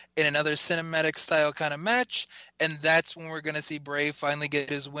Taker in another cinematic style kind of match. And that's when we're going to see Bray finally get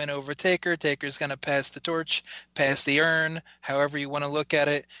his win over Taker. Taker's going to pass the torch, pass the urn, however you want to look at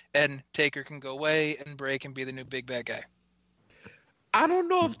it. And Taker can go away and Bray can be the new big bad guy. I don't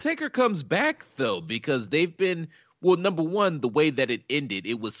know if Taker comes back, though, because they've been, well, number one, the way that it ended,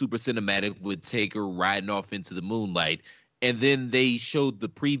 it was super cinematic with Taker riding off into the moonlight. And then they showed the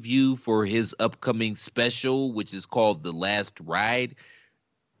preview for his upcoming special, which is called The Last Ride.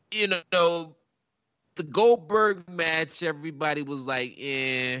 You know, the Goldberg match, everybody was like,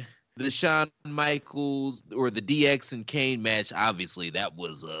 The Shawn Michaels or the DX and Kane match, obviously, that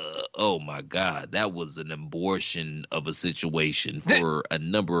was, oh my God, that was an abortion of a situation for a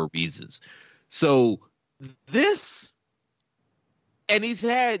number of reasons. So this, and he's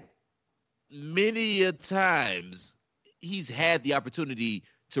had many a times, he's had the opportunity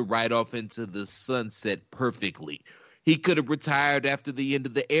to ride off into the sunset perfectly. He could have retired after the end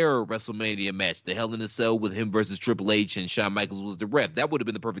of the Era WrestleMania match, the Hell in a Cell with him versus Triple H and Shawn Michaels was the ref. That would have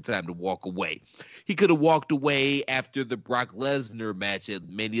been the perfect time to walk away. He could have walked away after the Brock Lesnar match at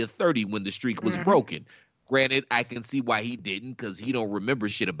Mania 30 when the streak was broken. Granted, I can see why he didn't, because he don't remember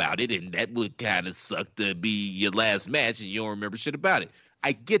shit about it, and that would kind of suck to be your last match and you don't remember shit about it.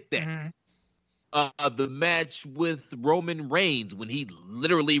 I get that. The match with Roman Reigns when he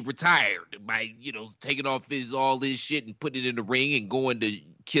literally retired by, taking off all his shit and putting it in the ring and going to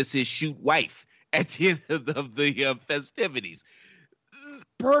kiss his shoot wife at the end of the festivities.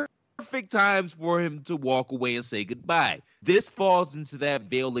 Perfect times for him to walk away and say goodbye. This falls into that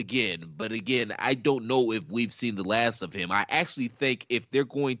veil again, but again, I don't know if we've seen the last of him. I actually think if they're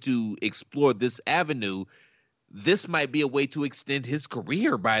going to explore this avenue, this might be a way to extend his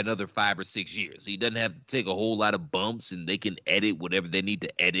career by another 5 or 6 years. He doesn't have to take a whole lot of bumps, and they can edit whatever they need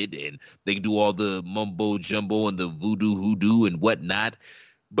to edit, and they can do all the mumbo jumbo and the voodoo hoodoo and whatnot.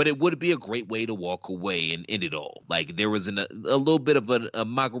 But it would be a great way to walk away and end it all. Like, there was a little bit of a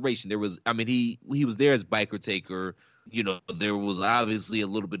moderation. There was, he was there as Biker Taker. There was obviously a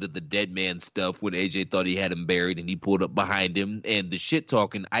little bit of the dead man stuff when AJ thought he had him buried and he pulled up behind him. And the shit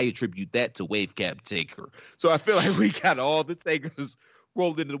talking, I attribute that to Wave Cap Taker. So I feel like we got all the Takers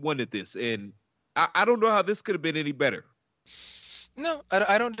rolled into one at this. And I don't know how this could have been any better. No,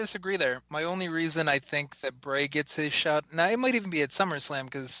 I don't disagree there. My only reason I think that Bray gets his shot, now it might even be at SummerSlam,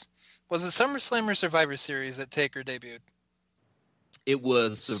 because was it SummerSlam or Survivor Series that Taker debuted? It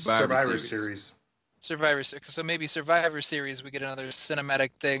was Survivor Series. Survivor Series. So maybe Survivor Series, we get another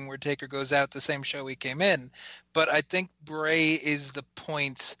cinematic thing where Taker goes out the same show he came in. But I think Bray is the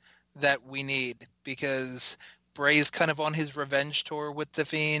point that we need, because Bray is kind of on his revenge tour with The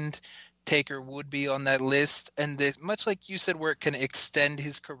Fiend. Taker would be on that list. And this, much like you said, where it can extend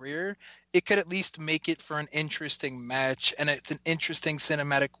his career, it could at least make it for an interesting match. And it's an interesting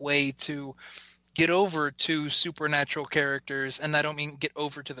cinematic way to get over to supernatural characters, and I don't mean get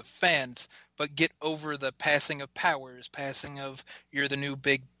over to the fans, but get over the passing of powers, passing of you're the new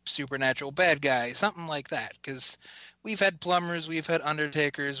big supernatural bad guy, something like that. Because we've had plumbers, we've had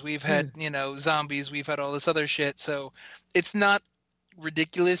Undertakers, we've had, zombies, we've had all this other shit. So it's not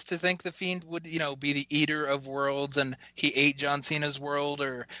ridiculous to think the Fiend would, be the eater of worlds, and he ate John Cena's world,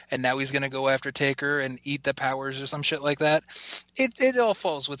 and now he's going to go after Taker and eat the powers or some shit like that. It all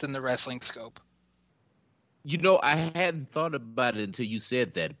falls within the wrestling scope. I hadn't thought about it until you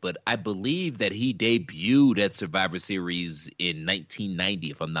said that, but I believe that he debuted at Survivor Series in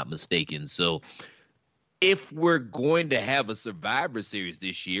 1990, if I'm not mistaken. So if we're going to have a Survivor Series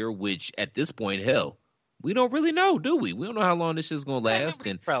this year, which at this point, hell, we don't really know, do we? We don't know how long this shit's going to last.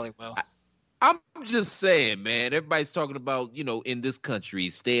 And probably will. I'm just saying, man, everybody's talking about, in this country,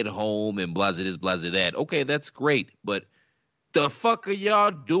 stay at home and blah, this, blah, that. Okay, that's great, but the fuck are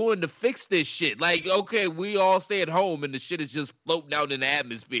y'all doing to fix this shit? Like, okay, we all stay at home and the shit is just floating out in the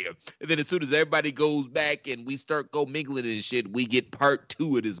atmosphere. And then as soon as everybody goes back and we start mingling and shit, we get part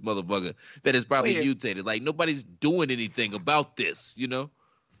 2 of this motherfucker that is probably mutated. Like, nobody's doing anything about this,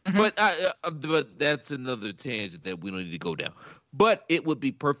 But that's another tangent that we don't need to go down. But it would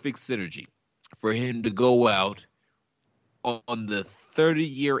be perfect synergy for him to go out on the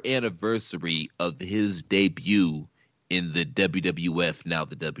 30-year anniversary of his debut in the WWF, now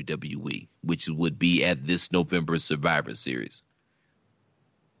the WWE, which would be at this November Survivor Series.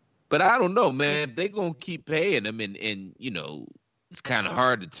 But I don't know, man. They're going to keep paying him, and you know, it's kind of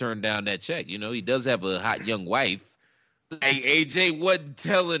hard to turn down that check. You know, he does have a hot young wife. Hey, AJ wasn't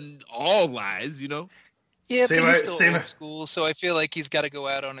telling all lies, you know? Yeah, but he's still old school, so I feel like he's got to go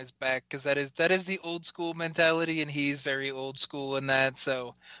out on his back because that is the old school mentality, and he's very old school in that.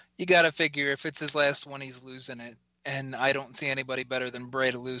 So you got to figure if it's his last one, he's losing it, and I don't see anybody better than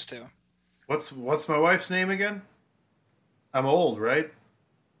Bray to lose to. What's my wife's name again? I'm old, right?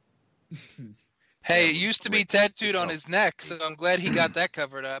 Hey, it used to be tattooed on his neck, so I'm glad he got that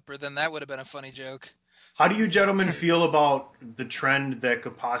covered up, or then that would have been a funny joke. How do you gentlemen feel about the trend that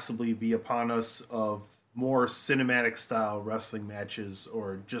could possibly be upon us of more cinematic style wrestling matches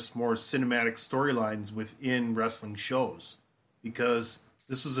or just more cinematic storylines within wrestling shows? Because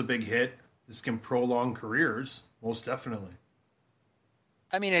this was a big hit. This can prolong careers, most definitely.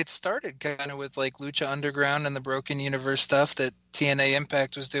 I mean, it started kind of with like Lucha Underground and the Broken Universe stuff that TNA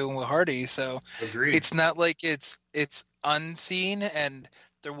Impact was doing with Hardy. So Agreed. It's not like it's unseen, and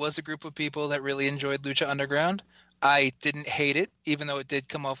there was a group of people that really enjoyed Lucha Underground. I didn't hate it, even though it did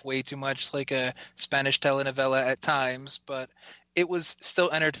come off way too much like a Spanish telenovela at times, but it was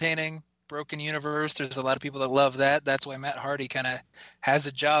still entertaining. Broken Universe, there's a lot of people that love that. That's why Matt Hardy kind of has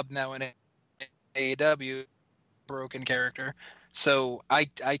a job now in AEW, broken character. So I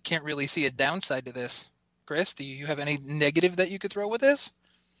can't really see a downside to this. Chris, do you have any negative that you could throw with this?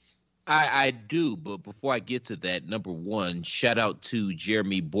 I do, but before I get to that, number one, shout out to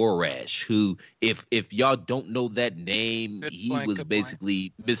Jeremy Borash, who, if y'all don't know that name, he was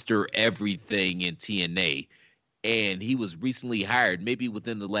basically Mr. Everything in TNA. And he was recently hired, maybe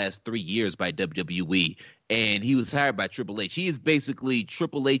within the last 3 years, by WWE. And he was hired by Triple H. He is basically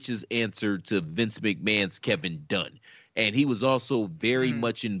Triple H's answer to Vince McMahon's Kevin Dunn. And he was also very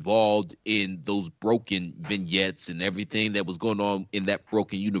much involved in those broken vignettes and everything that was going on in that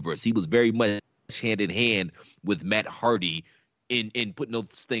broken universe. He was very much hand in hand with Matt Hardy in putting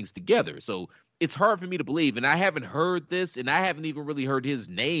those things together. So it's hard for me to believe, and I haven't heard this, and I haven't even really heard his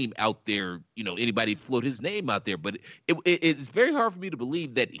name out there, you know, anybody float his name out there, but it's very hard for me to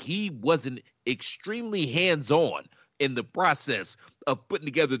believe that he wasn't extremely hands-on in the process of putting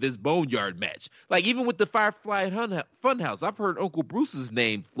together this Boneyard match. Like, even with the Firefly Funhouse, I've heard Uncle Bruce's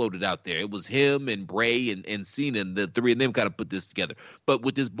name floated out there. It was him and Bray and Cena, and the three of them kind of put this together. But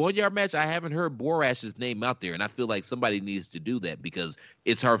with this Boneyard match, I haven't heard Borash's name out there, and I feel like somebody needs to do that because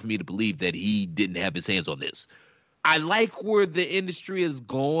it's hard for me to believe that he didn't have his hands on this. I like where the industry is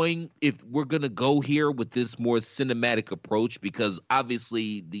going if we're going to go here with this more cinematic approach, because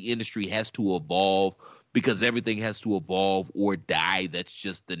obviously the industry has to evolve, because everything has to evolve or die. That's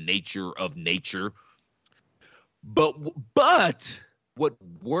just the nature of nature. But what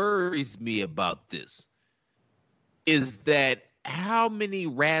worries me about this is that how many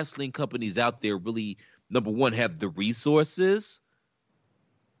wrestling companies out there really, number one, have the resources.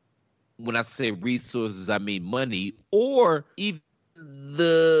 When I say resources, I mean money, or even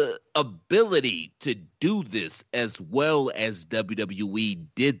the ability to do this as well as WWE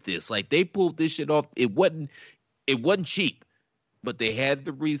did this. Like, they pulled this shit off. It wasn't cheap, but they had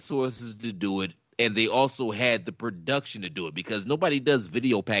the resources to do it, and they also had the production to do it, because nobody does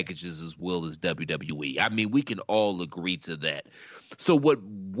video packages as well as WWE. I mean, we can all agree to that. So what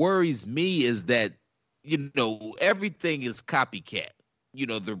worries me is that, you know, everything is copycat. You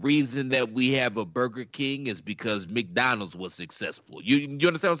know, the reason that we have a Burger King is because McDonald's was successful. You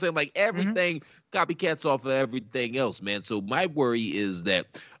understand what I'm saying? Like, everything copycats off of everything else, man. So my worry is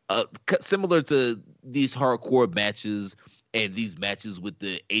that similar to these hardcore matches and these matches with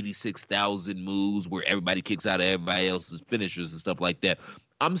the 86,000 moves where everybody kicks out of everybody else's finishers and stuff like that,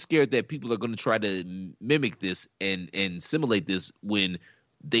 I'm scared that people are going to try to mimic this and simulate this when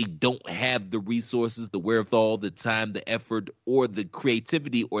they don't have the resources, the wherewithal, the time, the effort, or the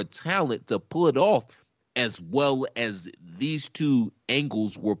creativity or talent to pull it off as well as these two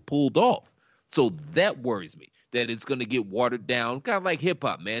angles were pulled off. So that worries me, that it's going to get watered down, kind of like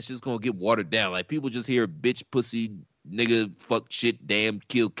hip-hop, man. It's just going to get watered down. Like, people just hear bitch, pussy, nigga, fuck, shit, damn,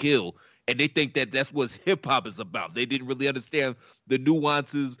 kill, and they think that that's what hip-hop is about. They didn't really understand the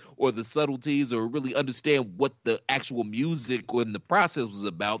nuances or the subtleties or really understand what the actual music or in the process was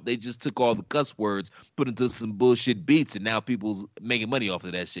about. They just took all the cuss words, put into some bullshit beats, and now people's making money off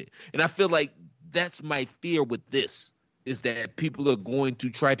of that shit. And I feel like that's my fear with this, is that people are going to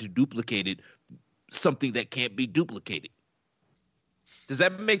try to duplicate it, something that can't be duplicated. Does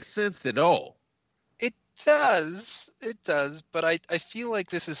that make sense at all? It does, but I feel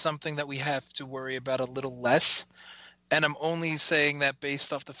like this is something that we have to worry about a little less. And I'm only saying that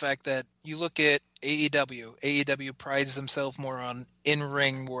based off the fact that you look at AEW. AEW prides themselves more on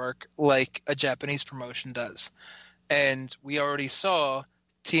in-ring work like a Japanese promotion does. And we already saw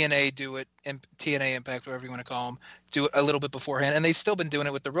TNA do it, TNA Impact, whatever you want to call them, do it a little bit beforehand. And they've still been doing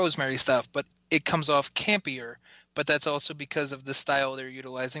it with the Rosemary stuff, but it comes off campier. But that's also because of the style they're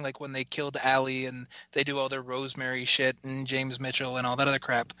utilizing, like when they killed Allie and they do all their Rosemary shit and James Mitchell and all that other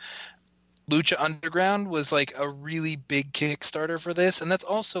crap. Lucha Underground was like a really big Kickstarter for this, and that's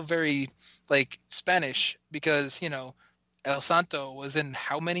also very like Spanish because, you know, El Santo was in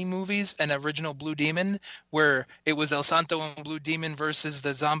how many movies? An original Blue Demon, where it was El Santo and Blue Demon versus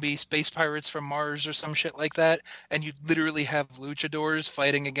the zombie space pirates from Mars or some shit like that, and you literally have luchadors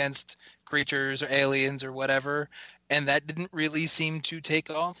fighting against creatures or aliens or whatever, and that didn't really seem to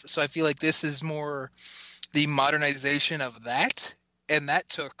take off. So I feel like this is more the modernization of that, and that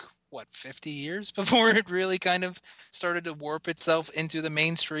took 50 years before it really kind of started to warp itself into the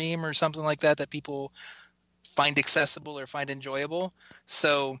mainstream or something like that people find accessible or find enjoyable.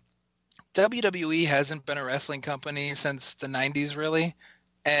 So WWE hasn't been a wrestling company since the 90s really,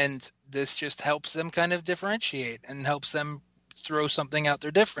 and this just helps them kind of differentiate and helps them throw something out there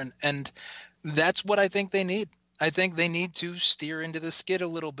different, and that's what I think they need. I think they need to steer into the skid a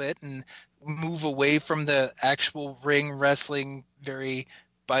little bit and move away from the actual ring wrestling, very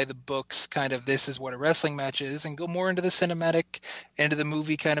by the books kind of this is what a wrestling match is, and go more into the cinematic, into the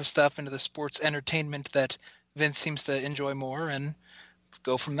movie kind of stuff, into the sports entertainment that Vince seems to enjoy more, and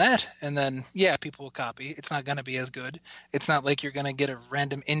go from that. And then, yeah, people will copy. It's not going to be as good. It's not like you're going to get a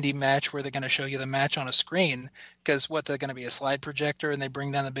random indie match where they're going to show you the match on a screen, because they're going to be a slide projector and they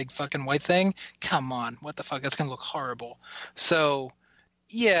bring down the big fucking white thing? Come on, what the fuck? That's going to look horrible. So,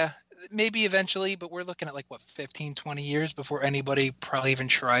 yeah, maybe eventually, but we're looking at 15, 20 years before anybody probably even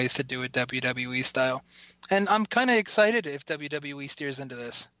tries to do it WWE style. And I'm kind of excited if WWE steers into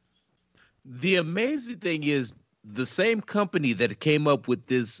this. The amazing thing is the same company that came up with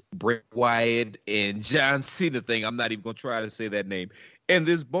this Bray Wyatt and John Cena thing, I'm not even going to try to say that name, and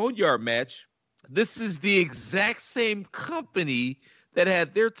this Boneyard match, this is the exact same company that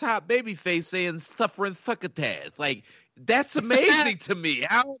had their top babyface saying suffering succotash. Like, that's amazing to me.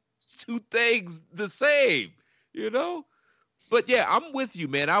 How two things the same, you know? But yeah, I'm with you,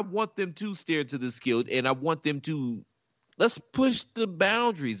 man. I want them to steer to the skilled, and I want them to let's push the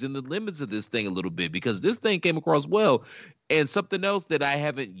boundaries and the limits of this thing a little bit, because this thing came across well. And something else that I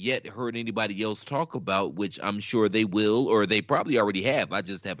haven't yet heard anybody else talk about, which I'm sure they will, or they probably already have, I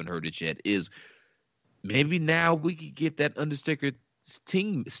just haven't heard it yet, is maybe now we could get that Undertaker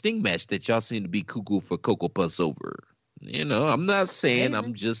Sting match that y'all seem to be cuckoo for Cocoa Puffs over. You know, I'm not saying,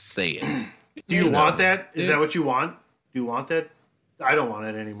 I'm just saying. Do you want that? Is that what you want? Do you want that? I don't want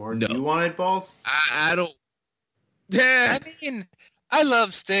it anymore. No. Do you want it, Balls? I don't. Yeah. I mean, I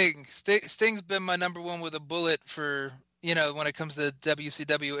love Sting. Sting's been my number one with a bullet for, you know, when it comes to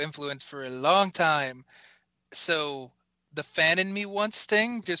WCW influence for a long time. So the fan in me wants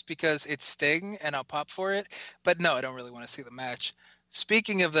Sting just because it's Sting and I'll pop for it. But no, I don't really want to see the match.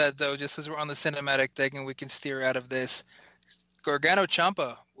 Speaking of that, though, just as we're on the cinematic thing and we can steer out of this, Gargano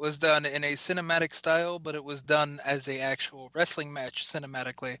Ciampa was done in a cinematic style, but it was done as a actual wrestling match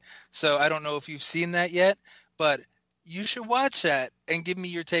cinematically. So I don't know if you've seen that yet, but you should watch that and give me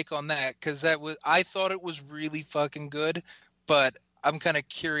your take on that, because I thought it was really fucking good, but I'm kind of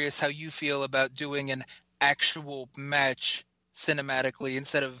curious how you feel about doing an actual match cinematically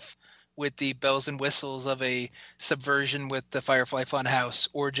instead of with the bells and whistles of a subversion with the Firefly Funhouse,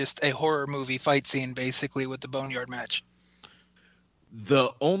 or just a horror movie fight scene basically with the Boneyard match.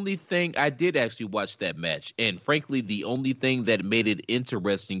 The only thing, I did actually watch that match, and frankly, the only thing that made it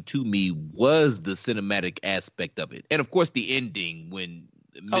interesting to me was the cinematic aspect of it. And of course, the ending when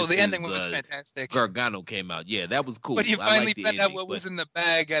the ending was fantastic. Gargano came out. Yeah, that was cool. But you finally found out what was in the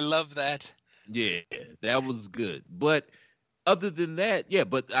bag. I love that. Yeah, that was good. But other than that, yeah,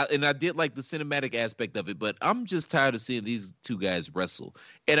 I did like the cinematic aspect of it, but I'm just tired of seeing these two guys wrestle.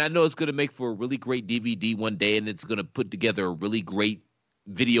 And I know it's going to make for a really great DVD one day, and it's going to put together a really great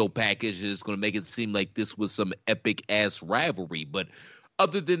video package, and it's going to make it seem like this was some epic-ass rivalry. But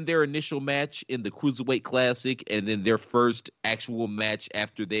other than their initial match in the Cruiserweight Classic, and then their first actual match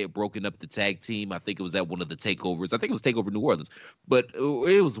after they had broken up the tag team, I think it was at one of the takeovers. I think it was TakeOver New Orleans, but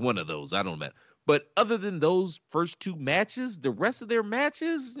it was one of those. I don't know. But other than those first two matches, the rest of their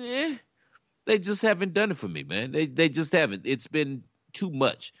matches, they just haven't done it for me, man. They just haven't. It's been too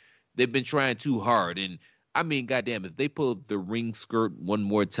much. They've been trying too hard. And I mean, goddamn, if they pull up the ring skirt one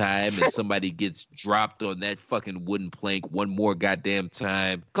more time and somebody gets dropped on that fucking wooden plank one more goddamn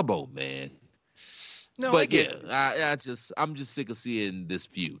time, come on, man. No, but I'm just sick of seeing this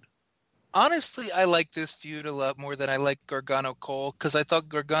feud. Honestly, I like this feud a lot more than I like Gargano Cole, because I thought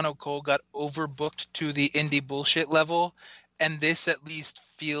Gargano Cole got overbooked to the indie bullshit level, and this at least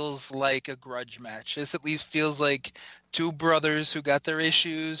feels like a grudge match. This at least feels like two brothers who got their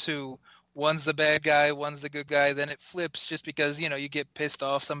issues, who one's the bad guy, one's the good guy. Then it flips just because, you get pissed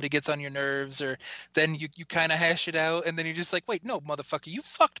off, somebody gets on your nerves, or then you kind of hash it out, and then you're just like, wait, no, motherfucker, you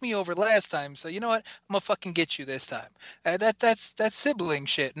fucked me over last time, so you know what? I'm gonna fucking get you this time. That's sibling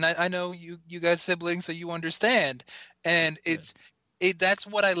shit, and I know you guys siblings, so you understand. And that's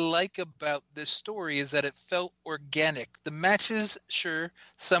what I like about this story, is that it felt organic. The matches, sure,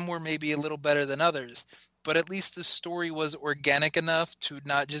 some were maybe a little better than others, but at least the story was organic enough to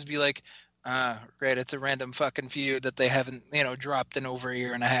not just be like, great, it's a random fucking feud that they haven't, dropped in over a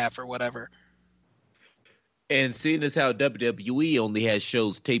year and a half or whatever. And seeing as how WWE only has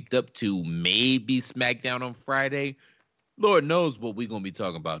shows taped up to maybe SmackDown on Friday, Lord knows what we're going to be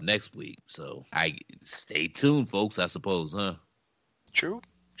talking about next week. So stay tuned, folks, I suppose, huh? True.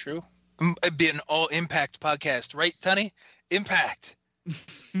 It'd be an all Impact podcast, right, Tony? Impact.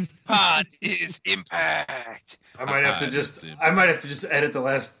 Pod is Impact. I might have to just edit the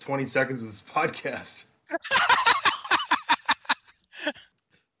last 20 seconds of this podcast.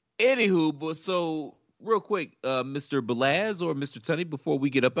 Anywho, but so real quick, Mr. Belaz or Mr. Tunney, before we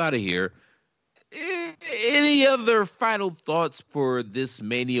get up out of here, any other final thoughts for this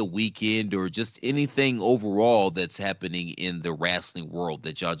Mania weekend, or just anything overall that's happening in the wrestling world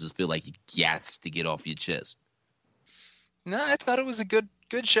that y'all just feel like you got to get off your chest? No, I thought it was a good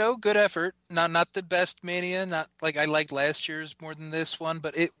show, good effort. Not the best Mania, not like I liked last year's more than this one,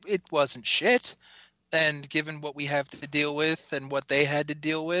 but it wasn't shit. And given what we have to deal with and what they had to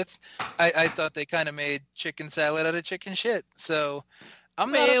deal with, I thought they kind of made chicken salad out of chicken shit. So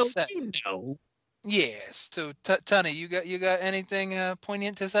I'm not upset. Yes. So Tony, you got anything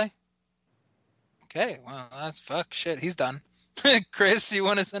poignant to say? Okay, well that's shit. He's done. Chris, you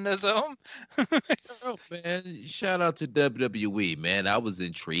want to send us home? Oh, man. Shout out to WWE, man. I was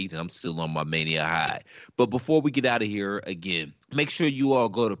intrigued. I'm still on my Mania high. But before we get out of here, again, make sure you all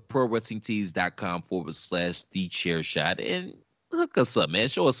go to ProWrestlingTees.com/TheChairShot and hook us up, man.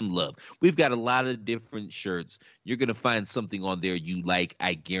 Show us some love. We've got a lot of different shirts. You're going to find something on there you like.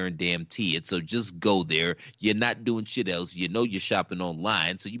 I guarantee it. So just go there. You're not doing shit else. You know you're shopping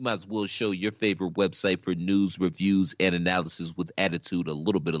online, so you might as well show your favorite website for news, reviews, and analysis with attitude a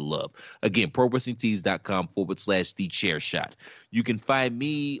little bit of love. Again, ProWrestlingTees.com/TheChairShot. You can find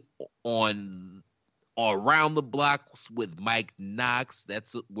me on Around the Blocks with Mike Knox.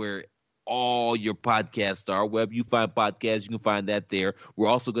 That's where all your podcasts are. Wherever you find podcasts, you can find that there. We're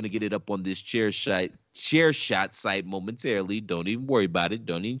also going to get it up on this chair shot site momentarily. Don't even worry about it.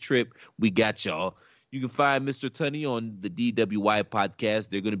 Don't even trip. We got y'all. You can find Mr. Tunney on the DWI podcast.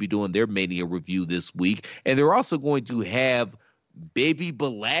 They're going to be doing their Mania review this week. And they're also going to have Baby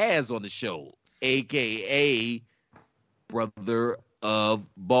Belaz on the show, a.k.a. Brother of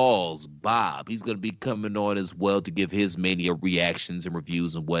Balls, Bob. He's going to be coming on as well to give his Mania reactions and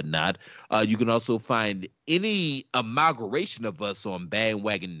reviews and whatnot. You can also find any amalgamation of us on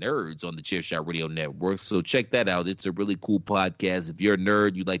Bandwagon Nerds on the Chairshot Radio Network. So check that out. It's a really cool podcast. If you're a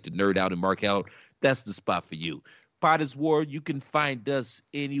nerd, you like to nerd out and mark out, that's the spot for you. Pod is War, you can find us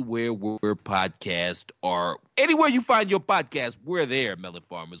anywhere where podcasts are. Anywhere you find your podcast, we're there, Melon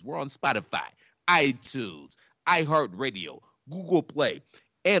Farmers. We're on Spotify, iTunes, iHeartRadio, Google Play.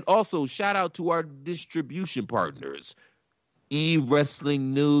 And also, shout out to our distribution partners,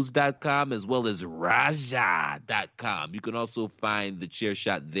 eWrestlingNews.com as well as Raja.com. You can also find the Chair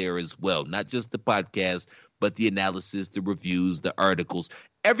Shot there as well. Not just the podcast, but the analysis, the reviews, the articles,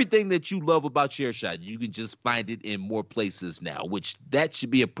 everything that you love about Chair Shot. You can just find it in more places now, which that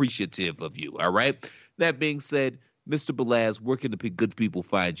should be appreciative of you, all right? That being said, Mr. Belaz, where can the good people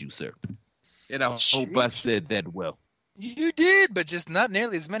find you, sir? And I hope I said that well. You did, but just not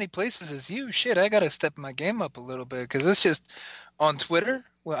nearly as many places as you. Shit, I got to step my game up a little bit, because it's just on Twitter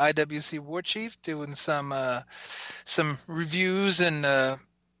with IWC War Chief doing some reviews and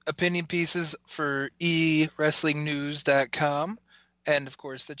opinion pieces for eWrestlingNews.com and, of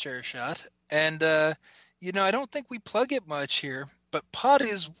course, the Chair Shot. And, I don't think we plug it much here, but Pod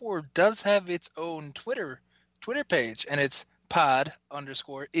is War does have its own Twitter page, and it's pod_is_war.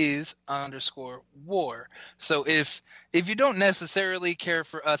 So if you don't necessarily care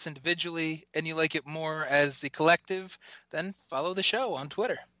for us individually and you like it more as the collective, then follow the show on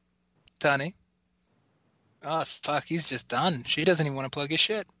Twitter. Tony? Oh, fuck, he's just done. She doesn't even want to plug his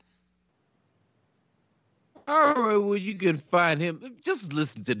shit. All right, well, you can find him. Just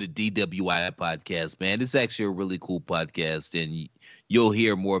listen to the DWI podcast, man. It's actually a really cool podcast, and you'll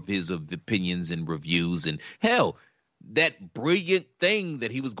hear more of his opinions and reviews. And hell, that brilliant thing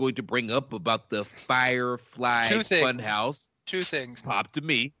that he was going to bring up about the Firefly Funhouse. Two things. Popped to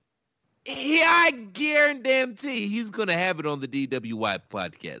me. Yeah, I guarantee he's going to have it on the DWI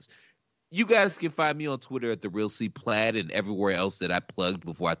podcast. You guys can find me on Twitter at The Real C Plaid and everywhere else that I plugged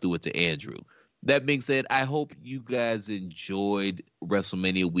before I threw it to Andrew. That being said, I hope you guys enjoyed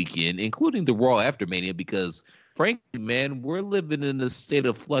WrestleMania weekend, including the Raw after Mania, because frankly, man, we're living in a state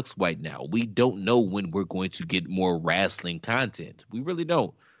of flux right now. We don't know when we're going to get more wrestling content. We really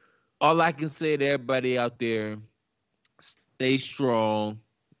don't. All I can say to everybody out there, stay strong,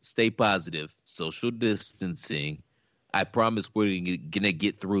 stay positive, social distancing. I promise we're going to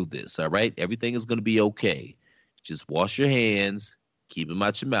get through this, all right? Everything is going to be okay. Just wash your hands. Keep them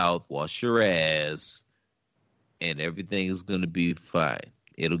out your mouth, wash your ass, and everything is going to be fine.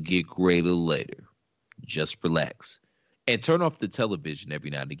 It'll get greater later. Just relax. And turn off the television every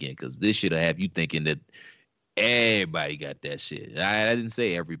now and again, because this shit'll have you thinking that everybody got that shit. I didn't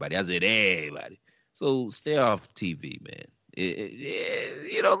say everybody. I said everybody. So stay off TV, man.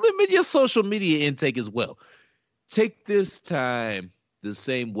 Limit your social media intake as well. Take this time the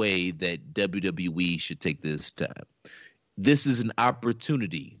same way that WWE should take this time. This is an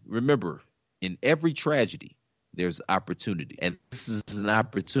opportunity. Remember, in every tragedy, there's opportunity. And this is an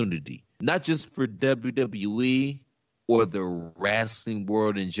opportunity, not just for WWE or the wrestling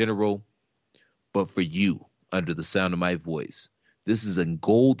world in general, but for you under the sound of my voice. This is a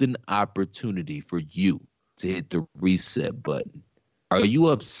golden opportunity for you to hit the reset button. Are you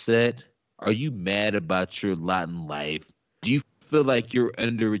upset? Are you mad about your lot in life? Do you feel like you're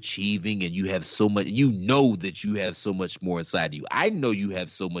underachieving and you have so much, you know that you have so much more inside of you? I know you have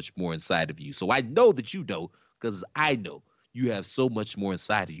so much more inside of you. So I know that you know, because I know you have so much more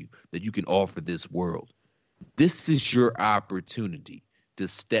inside of you that you can offer this world. This is your opportunity to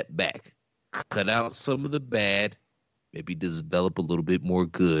step back, cut out some of the bad, maybe develop a little bit more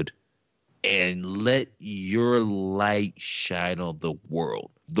good, and let your light shine on the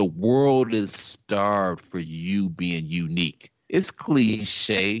world. The world is starved for you being unique. It's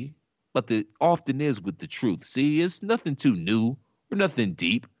cliche, but it often is with the truth. See, it's nothing too new or nothing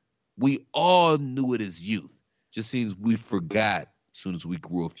deep. We all knew it as youth. Just seems we forgot as soon as we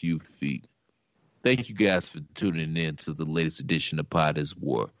grew a few feet. Thank you guys for tuning in to the latest edition of Pod is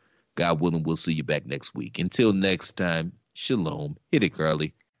War. God willing, we'll see you back next week. Until next time, shalom. Hit it,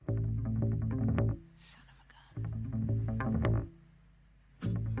 Carly.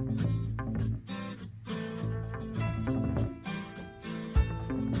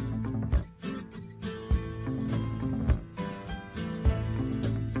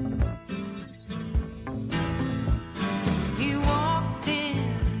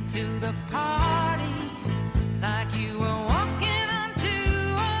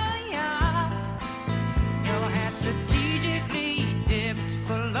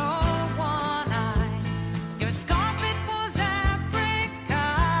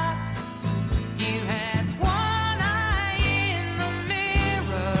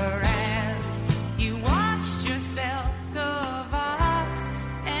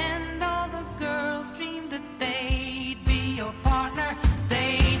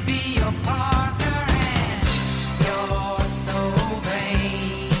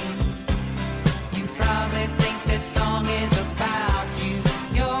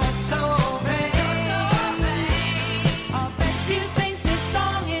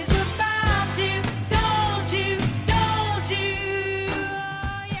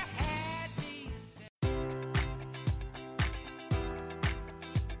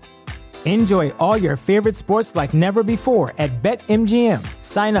 Enjoy all your favorite sports like never before at BetMGM.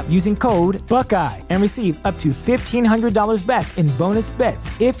 Sign up using code Buckeye and receive up to $1,500 back in bonus bets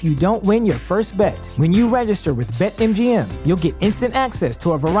if you don't win your first bet. When you register with BetMGM, you'll get instant access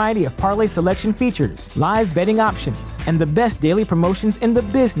to a variety of parlay selection features, live betting options, and the best daily promotions in the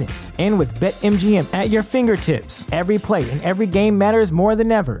business. And with BetMGM at your fingertips, every play and every game matters more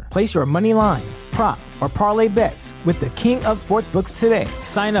than ever. Place your money line, prop, or parlay bets with the king of sportsbooks today.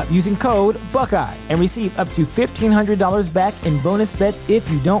 Sign up using code Buckeye and receive up to $1,500 back in bonus bets if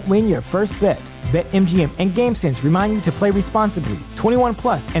you don't win your first bet. BetMGM and GameSense remind you to play responsibly. 21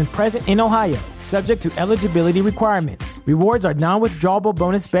 plus and present in Ohio, subject to eligibility requirements. Rewards are non-withdrawable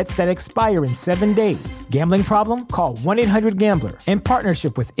bonus bets that expire in 7 days. Gambling problem? Call 1-800-GAMBLER. In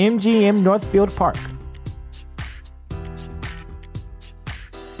partnership with MGM Northfield Park.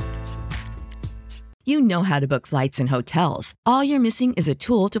 You know how to book flights and hotels. All you're missing is a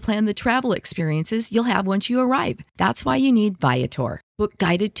tool to plan the travel experiences you'll have once you arrive. That's why you need Viator. Book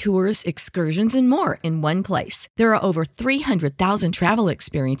guided tours, excursions, and more in one place. There are over 300,000 travel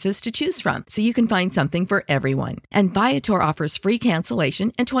experiences to choose from, so you can find something for everyone. And Viator offers free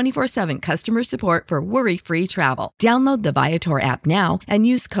cancellation and 24/7 customer support for worry-free travel. Download the Viator app now and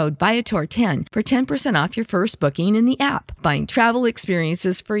use code Viator10 for 10% off your first booking in the app. Find travel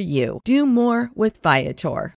experiences for you. Do more with Viator.